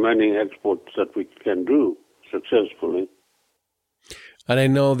few remaining exports that we can do successfully. And I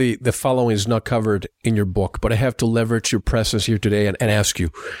know the following is not covered in your book, but I have to leverage your presence here today and ask you.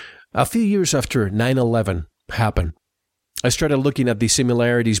 A few years after 9/11 happened, I started looking at the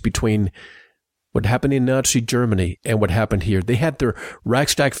similarities between what happened in Nazi Germany and what happened here. They had their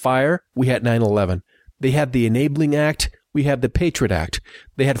Reichstag fire, we had 9/11. They had the Enabling Act, we had the Patriot Act.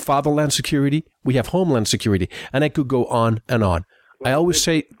 They had Fatherland Security, we have Homeland Security. And I could go on and on. I always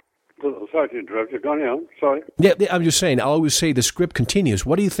say... Sorry to interrupt you. Go on, sorry. Yeah, I'm just saying, I always say the script continues.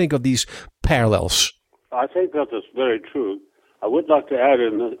 What do you think of these parallels? I think that is very true. I would like to add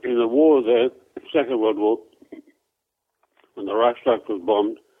in the war there, Second World War, when the Reichstag was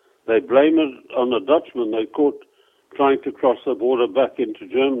bombed, they blamed it on the Dutchman they caught trying to cross the border back into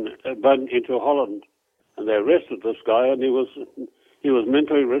Germany, into Holland. And they arrested this guy, and he was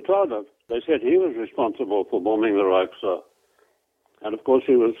mentally retarded. They said he was responsible for bombing the Reichstag. And, of course,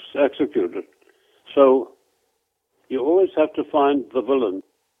 he was executed. So you always have to find the villain.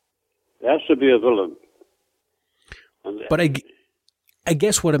 There has to be a villain. But I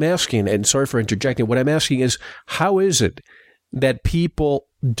guess what I'm asking, and sorry for interjecting, what I'm asking is, how is it that people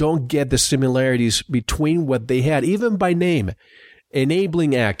don't get the similarities between what they had, even by name,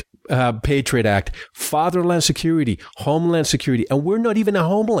 Enabling Act, Patriot Act, Fatherland Security, Homeland Security, and we're not even a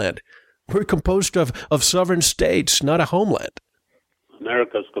homeland. We're composed of sovereign states, not a homeland.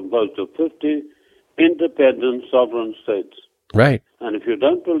 America is composed of 50 independent sovereign states. Right. And if you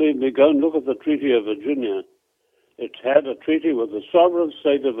don't believe me, go and look at the Treaty of Virginia. It had a treaty with the sovereign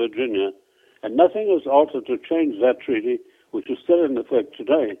state of Virginia, and nothing was altered to change that treaty, which is still in effect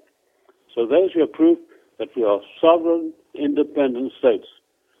today. So there's your proof that we are sovereign, independent states.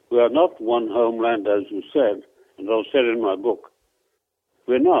 We are not one homeland, as you said, and I said in my book.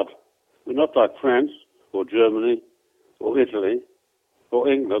 We're not. We're not like France or Germany or Italy or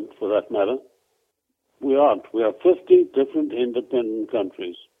England, for that matter. We aren't. We are 50 different independent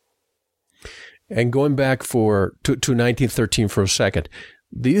countries. And going back to 1913 for a second,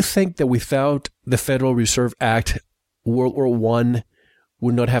 do you think that without the Federal Reserve Act, World War I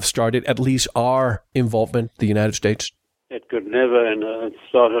would not have started, at least our involvement, the United States? It could never have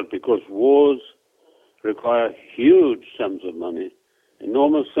started because wars require huge sums of money,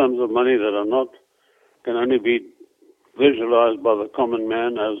 enormous sums of money that can only be visualized by the common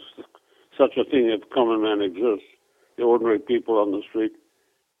man as such a thing if common man exists, the ordinary people on the street.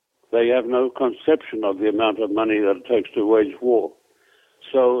 They have no conception of the amount of money that it takes to wage war.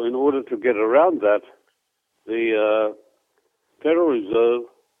 So in order to get around that, the Federal Reserve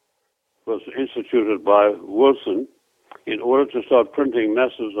was instituted by Wilson in order to start printing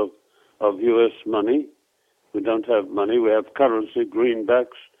masses of U.S. money. We don't have money. We have currency,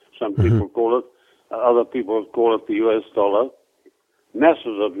 greenbacks, some people call it. Other people call it the U.S. dollar.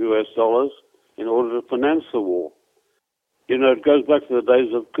 Masses of U.S. dollars in order to finance the war. You know, it goes back to the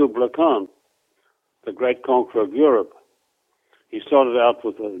days of Kublai Khan, the great conqueror of Europe. He started out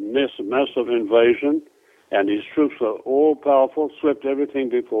with a massive invasion, and his troops were all powerful, swept everything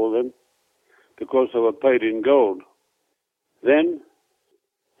before them because they were paid in gold. Then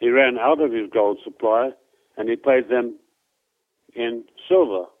he ran out of his gold supply, and he paid them in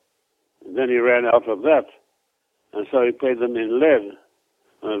silver. And then he ran out of that, and so he paid them in lead.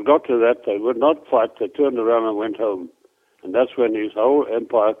 When it got to that, they would not fight. They turned around and went home. And that's when his whole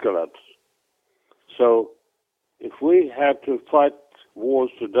empire collapsed. So if we had to fight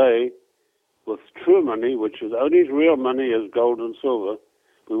wars today with true money, which is only real money is gold and silver,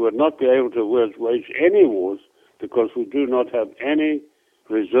 we would not be able to wage any wars because we do not have any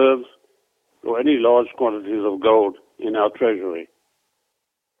reserves or any large quantities of gold in our treasury.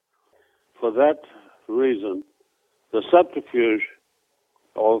 For that reason, the subterfuge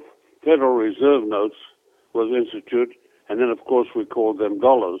of Federal Reserve notes was instituted, and then, of course, we called them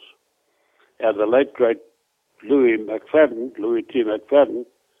dollars. And the late, great Louis T. McFadden,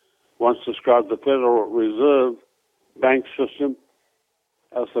 once described the Federal Reserve bank system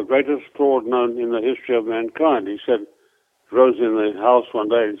as the greatest fraud known in the history of mankind. He said, rose in the House one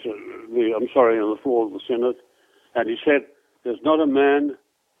day, in the floor of the Senate, and he said, there's not a man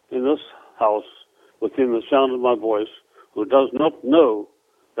in this House within the sound of my voice who does not know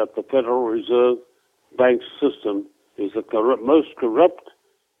that the Federal Reserve bank system is the most corrupt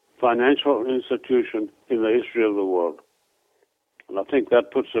financial institution in the history of the world. And I think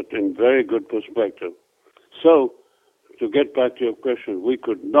that puts it in very good perspective. So, to get back to your question, we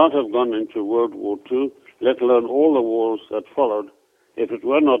could not have gone into World War II, let alone all the wars that followed, if it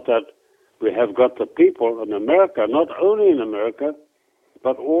were not that we have got the people in America, not only in America,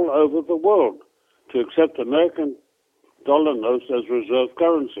 but all over the world, to accept American dollar notes as reserve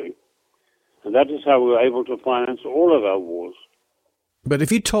currency. And that is how we were able to finance all of our wars. But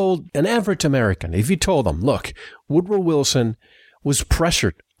if you told an average American, if you told them, look, Woodrow Wilson was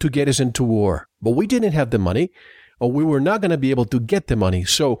pressured to get us into war, but we didn't have the money, or we were not going to be able to get the money,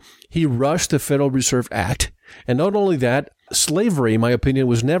 so he rushed the Federal Reserve Act. And not only that, slavery, in my opinion,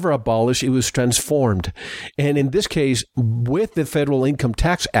 was never abolished, it was transformed. And in this case, with the Federal Income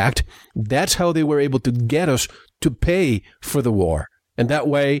Tax Act, that's how they were able to get us to pay for the war. And that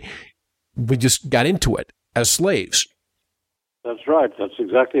way, we just got into it as slaves. That's right. That's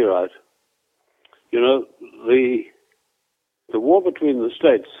exactly right. You know, the war between the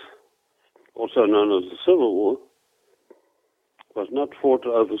states, also known as the Civil War, was not fought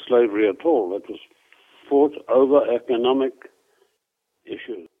over slavery at all. It was fought over economic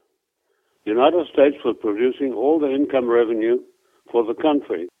issues. The United States was producing all the income revenue for the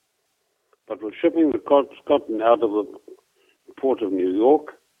country, but was shipping the cotton out of the port of New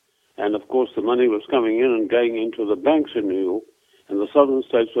York, and of course the money was coming in and going into the banks in New York, and the southern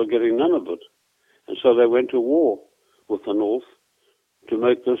states were getting none of it. And so they went to war with the North to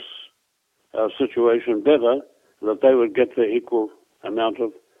make this situation better, that they would get the equal amount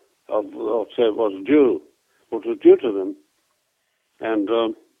of what was due to them.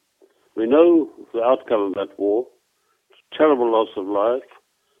 And we know the outcome of that war. Terrible loss of life.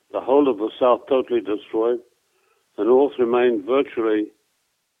 The whole of the South totally destroyed. The North remained virtually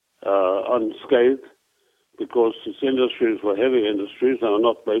unscathed because its industries were heavy industries. They were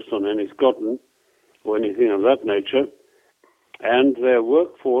not based on any cotton or anything of that nature. And their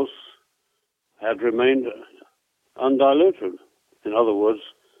workforce had remained undiluted. In other words,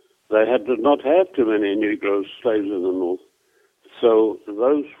 they did not have too many Negro slaves in the North. So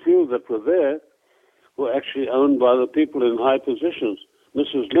those few that were there were actually owned by the people in high positions.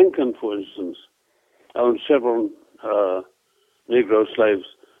 Mrs. Lincoln, for instance, owned several Negro slaves.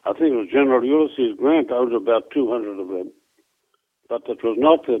 I think it was General Ulysses Grant owned about 200 of them. But it was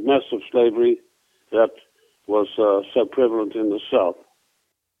not the massive slavery that was so prevalent in the South.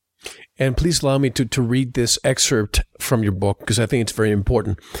 And please allow me to read this excerpt from your book, because I think it's very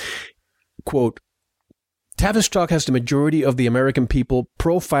important. Quote, Tavistock has the majority of the American people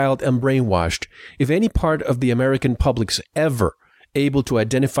profiled and brainwashed. If any part of the American public's ever able to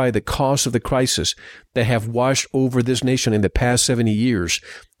identify the cause of the crisis that have washed over this nation in the past 70 years,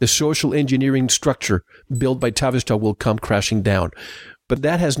 the social engineering structure built by Tavistock will come crashing down. But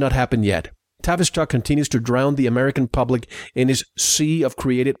that has not happened yet. Tavistock continues to drown the American public in his sea of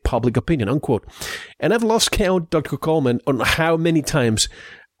created public opinion, unquote. And I've lost count, Dr. Coleman, on how many times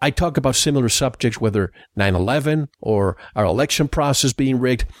I talk about similar subjects, whether 9/11 or our election process being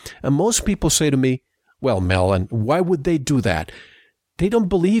rigged. And most people say to me, well, Mel, and why would they do that? They don't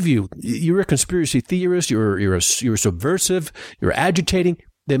believe you. You're a conspiracy theorist. You're subversive. You're agitating.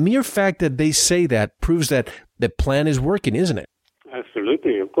 The mere fact that they say that proves that the plan is working, isn't it?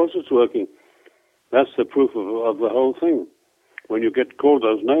 Absolutely. Of course it's working. That's the proof of the whole thing. When you get called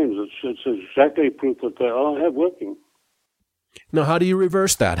those names, it's exactly proof that they are working. Now, how do you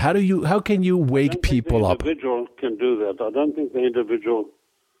reverse that? How can you wake people up? The individual can do that. I don't think the individual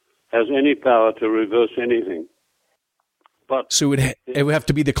has any power to reverse anything. But so it would have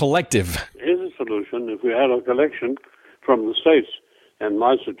to be the collective. Here's a solution. If we had a collection from the states, and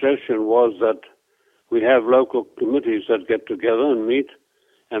my suggestion was that we have local committees that get together and meet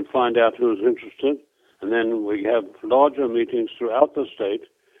and find out who's interested, and then we have larger meetings throughout the state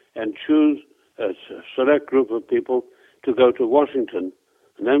and choose a select group of people to go to Washington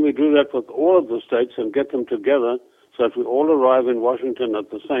And then we do that with all of the states and get them together so that we all arrive in Washington at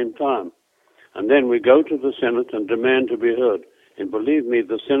the same time. And then we go to the Senate and demand to be heard. And believe me,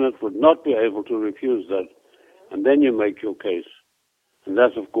 the Senate would not be able to refuse that. And then you make your case. And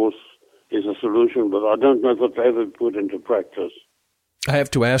that, of course, is a solution, but I don't know if it's ever put into practice. I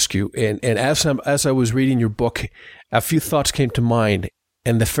have to ask you, and as I was reading your book, a few thoughts came to mind.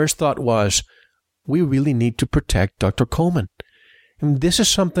 And the first thought was, we really need to protect Dr. Coleman. And this is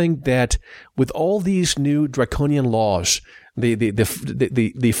something that, with all these new draconian laws,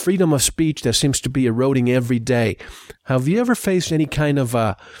 the freedom of speech that seems to be eroding every day, have you ever faced any kind of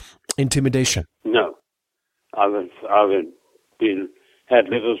intimidation? No. I've had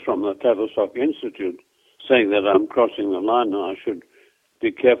letters from the Tavistock Institute saying that I'm crossing the line and I should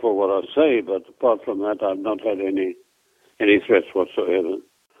be careful what I say, but apart from that, I've not had any threats whatsoever.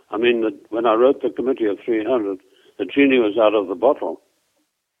 I mean, when I wrote the Committee of 300, the genie was out of the bottle.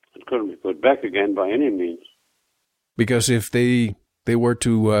 It couldn't be put back again by any means. Because if they were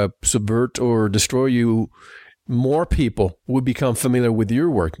to subvert or destroy you, more people would become familiar with your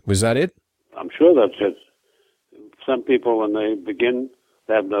work. Was that it? I'm sure that's it. Some people, when they begin,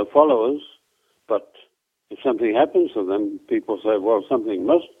 they have no followers, but if something happens to them, people say, well,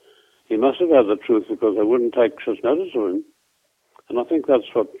 he must have had the truth because they wouldn't take such notice of him. And I think that's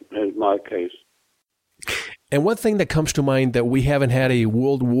what is my case. And one thing that comes to mind that we haven't had a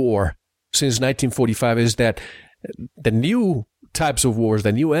world war since 1945 is that the new types of wars,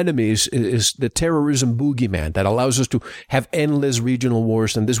 the new enemies, is the terrorism boogeyman that allows us to have endless regional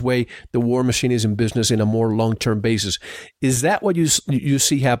wars. And this way, the war machine is in business in a more long-term basis. Is that what you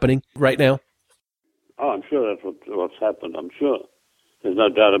see happening right now? Oh, I'm sure that's what's happened. I'm sure. There's no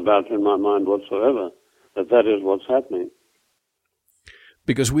doubt about it in my mind whatsoever that is what's happening.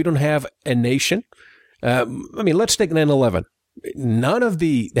 Because we don't have a nation. Let's take 9/11. None of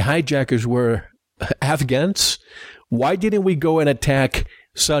the hijackers were Afghans. Why didn't we go and attack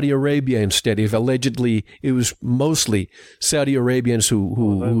Saudi Arabia instead, if allegedly it was mostly Saudi Arabians who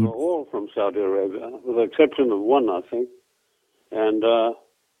they were all from Saudi Arabia, with the exception of one, I think. And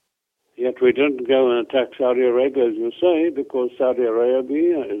yet we didn't go and attack Saudi Arabia, as you say, because Saudi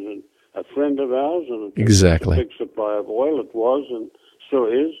Arabia is a friend of ours, and it's a big supply of oil. It was and still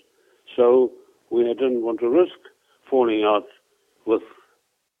is. So we didn't want to risk falling out with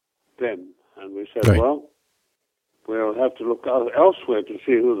them. And we said, well, we'll have to look elsewhere to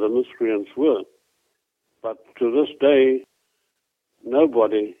see who the miscreants were. But to this day,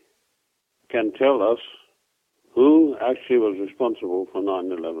 nobody can tell us who actually was responsible for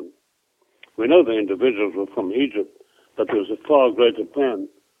 9/11. We know the individuals were from Egypt, but there was a far greater plan.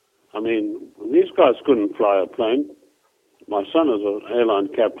 I mean, these guys couldn't fly a plane. My son is an airline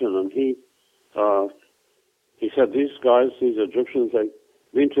captain, and he said these guys, these Egyptians, they'd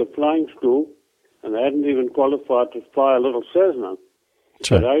been to a flying school, and they hadn't even qualified to fly a little Cessna. He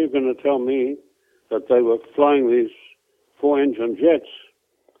said, how are you going to tell me that they were flying these 4-engine jets,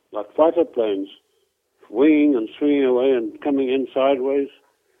 like fighter planes, winging and swinging away and coming in sideways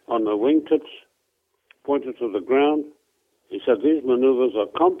on the wingtips, pointed to the ground? He said, these maneuvers are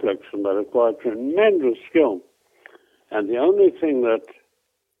complex and they require tremendous skill. And the only thing that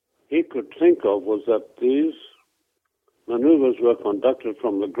he could think of was that these maneuvers were conducted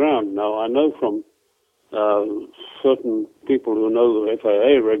from the ground. Now, I know from certain people who know the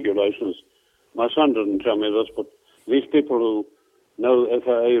FAA regulations, my son didn't tell me this, but these people who know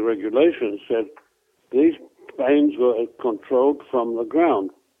FAA regulations said these planes were controlled from the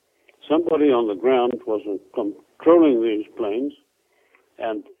ground. Somebody on the ground was controlling these planes,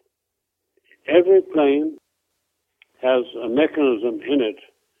 and every plane has a mechanism in it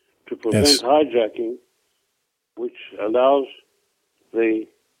to prevent hijacking, which allows the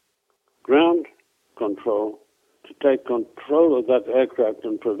ground control to take control of that aircraft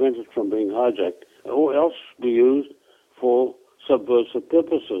and prevent it from being hijacked, or else be used for subversive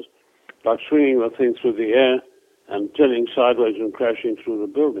purposes, like swinging the thing through the air and turning sideways and crashing through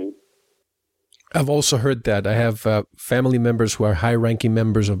the building. I've also heard that. I have family members who are high-ranking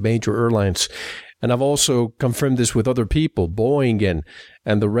members of major airlines, and I've also confirmed this with other people, Boeing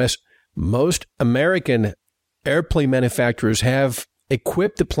and the rest. Most American airplane manufacturers have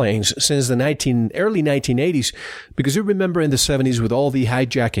equipped the planes since the early 1980s, because you remember in the 70s with all the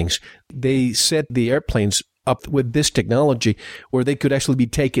hijackings, they set the airplanes up with this technology where they could actually be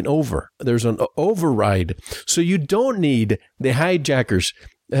taken over. There's an override. So you don't need the hijackers,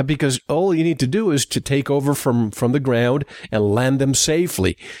 because all you need to do is to take over from the ground and land them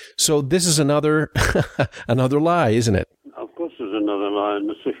safely. So this is another another lie, isn't it? Of course there's another lie, and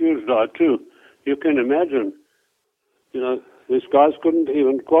it's a huge lie too. You can imagine, These guys couldn't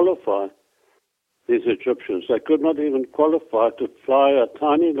even qualify, these Egyptians. They could not even qualify to fly a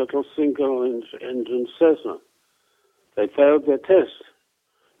tiny little single-engine Cessna. They failed their test.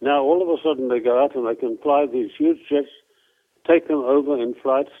 Now, all of a sudden, they go out and they can fly these huge jets, take them over in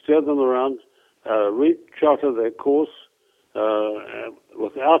flight, steer them around, re-charter their course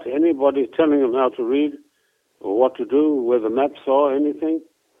without anybody telling them how to read or what to do, where the maps are, anything,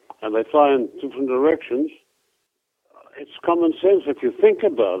 and they fly in different directions. It's common sense. If you think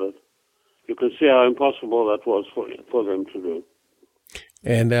about it, you can see how impossible that was for them to do.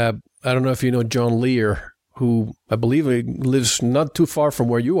 And I don't know if you know John Lear, who I believe lives not too far from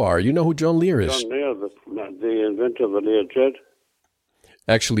where you are. You know who John Lear is? John Lear, the inventor of the Learjet.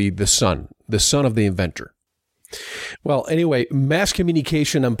 Actually, the son of the inventor. Well, anyway, mass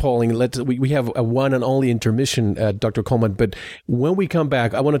communication and polling. We have a one and only intermission, Dr. Coleman. But when we come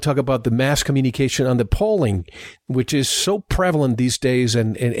back, I want to talk about the mass communication and the polling, which is so prevalent these days,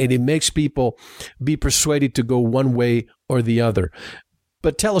 and it makes people be persuaded to go one way or the other.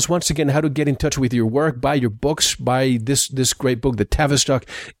 But tell us once again how to get in touch with your work, buy your books, buy this great book, the Tavistock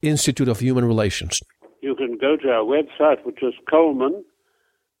Institute of Human Relations. You can go to our website, which is Coleman,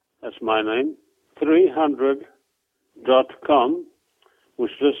 that's my name, 300.com,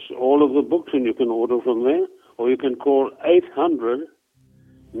 which lists all of the books, and you can order from there, or you can call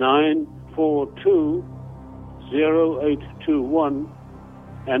 800-942-0821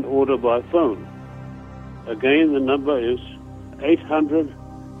 and order by phone. Again, the number is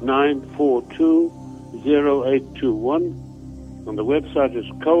 800-942-0821, and the website is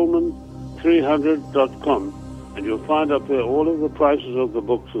Coleman300.com, and you'll find up there all of the prices of the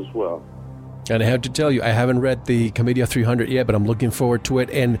books as well. And I have to tell you, I haven't read the Commedia 300 yet, but I'm looking forward to it,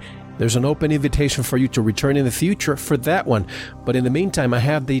 and there's an open invitation for you to return in the future for that one. But in the meantime, I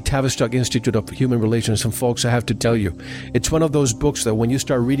have the Tavistock Institute of Human Relations, and folks, I have to tell you, it's one of those books that when you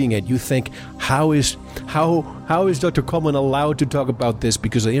start reading it, you think, how is Dr. Coleman allowed to talk about this?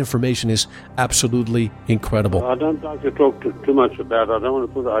 Because the information is absolutely incredible. I don't like to talk too much about it. I don't want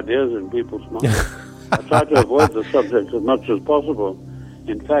to put ideas in people's minds. I try to avoid the subject as much as possible.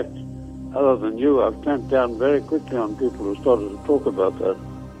 In fact, other than you, I've clamped down very quickly on people who started to talk about that.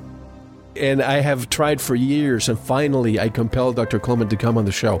 And I have tried for years, and finally I compelled Dr. Coleman to come on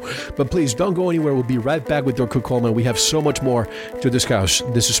the show. But please, don't go anywhere. We'll be right back with Dr. Coleman. We have so much more to discuss.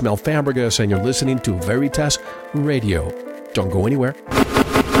 This is Mel Fambregas, and you're listening to Veritas Radio. Don't go anywhere.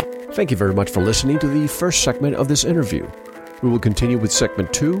 Thank you very much for listening to the first segment of this interview. We will continue with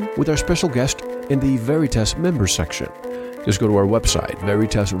segment 2 with our special guest in the Veritas members section. Just go to our website,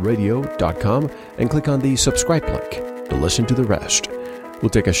 veritasradio.com, and click on the subscribe link to listen to the rest.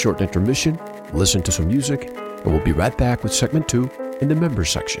 We'll take a short intermission, listen to some music, and we'll be right back with segment 2 in the members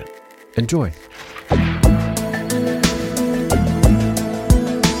section. Enjoy.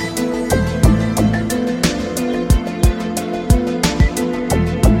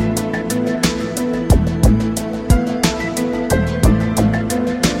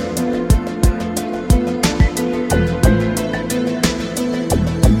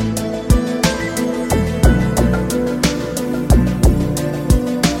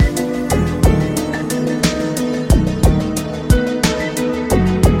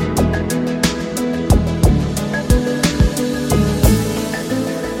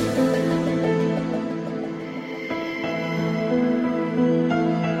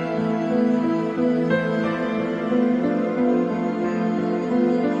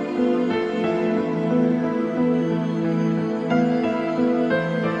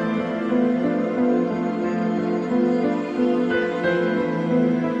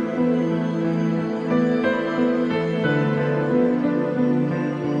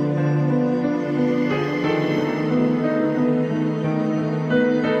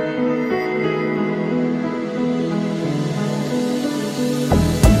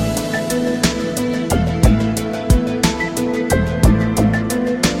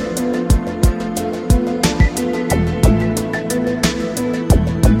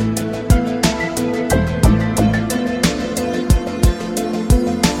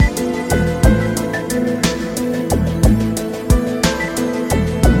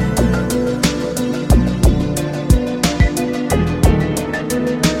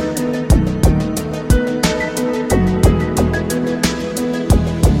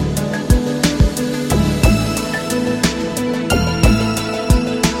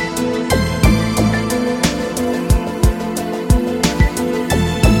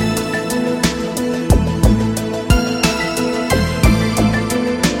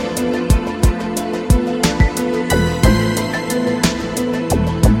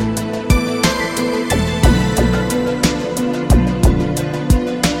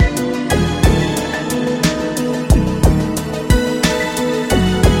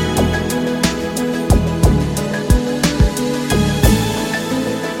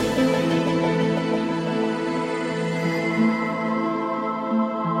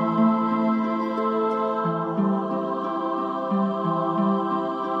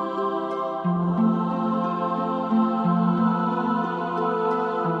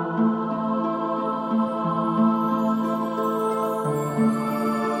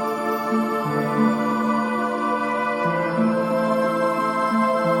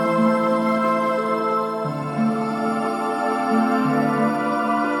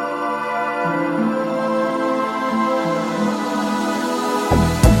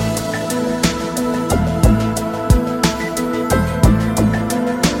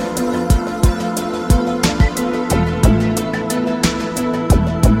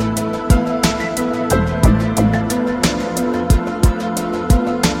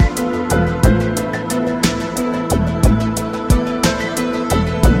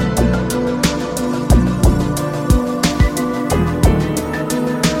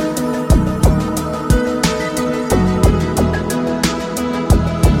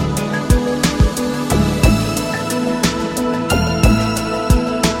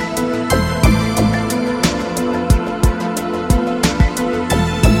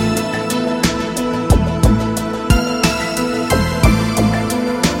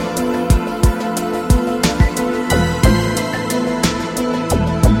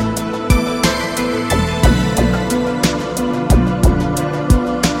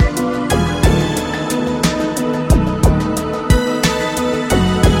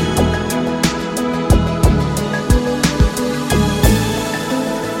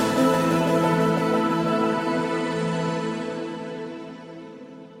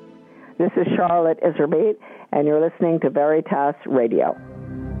 This is Charlotte Iserbeat, and you're listening to Veritas Radio.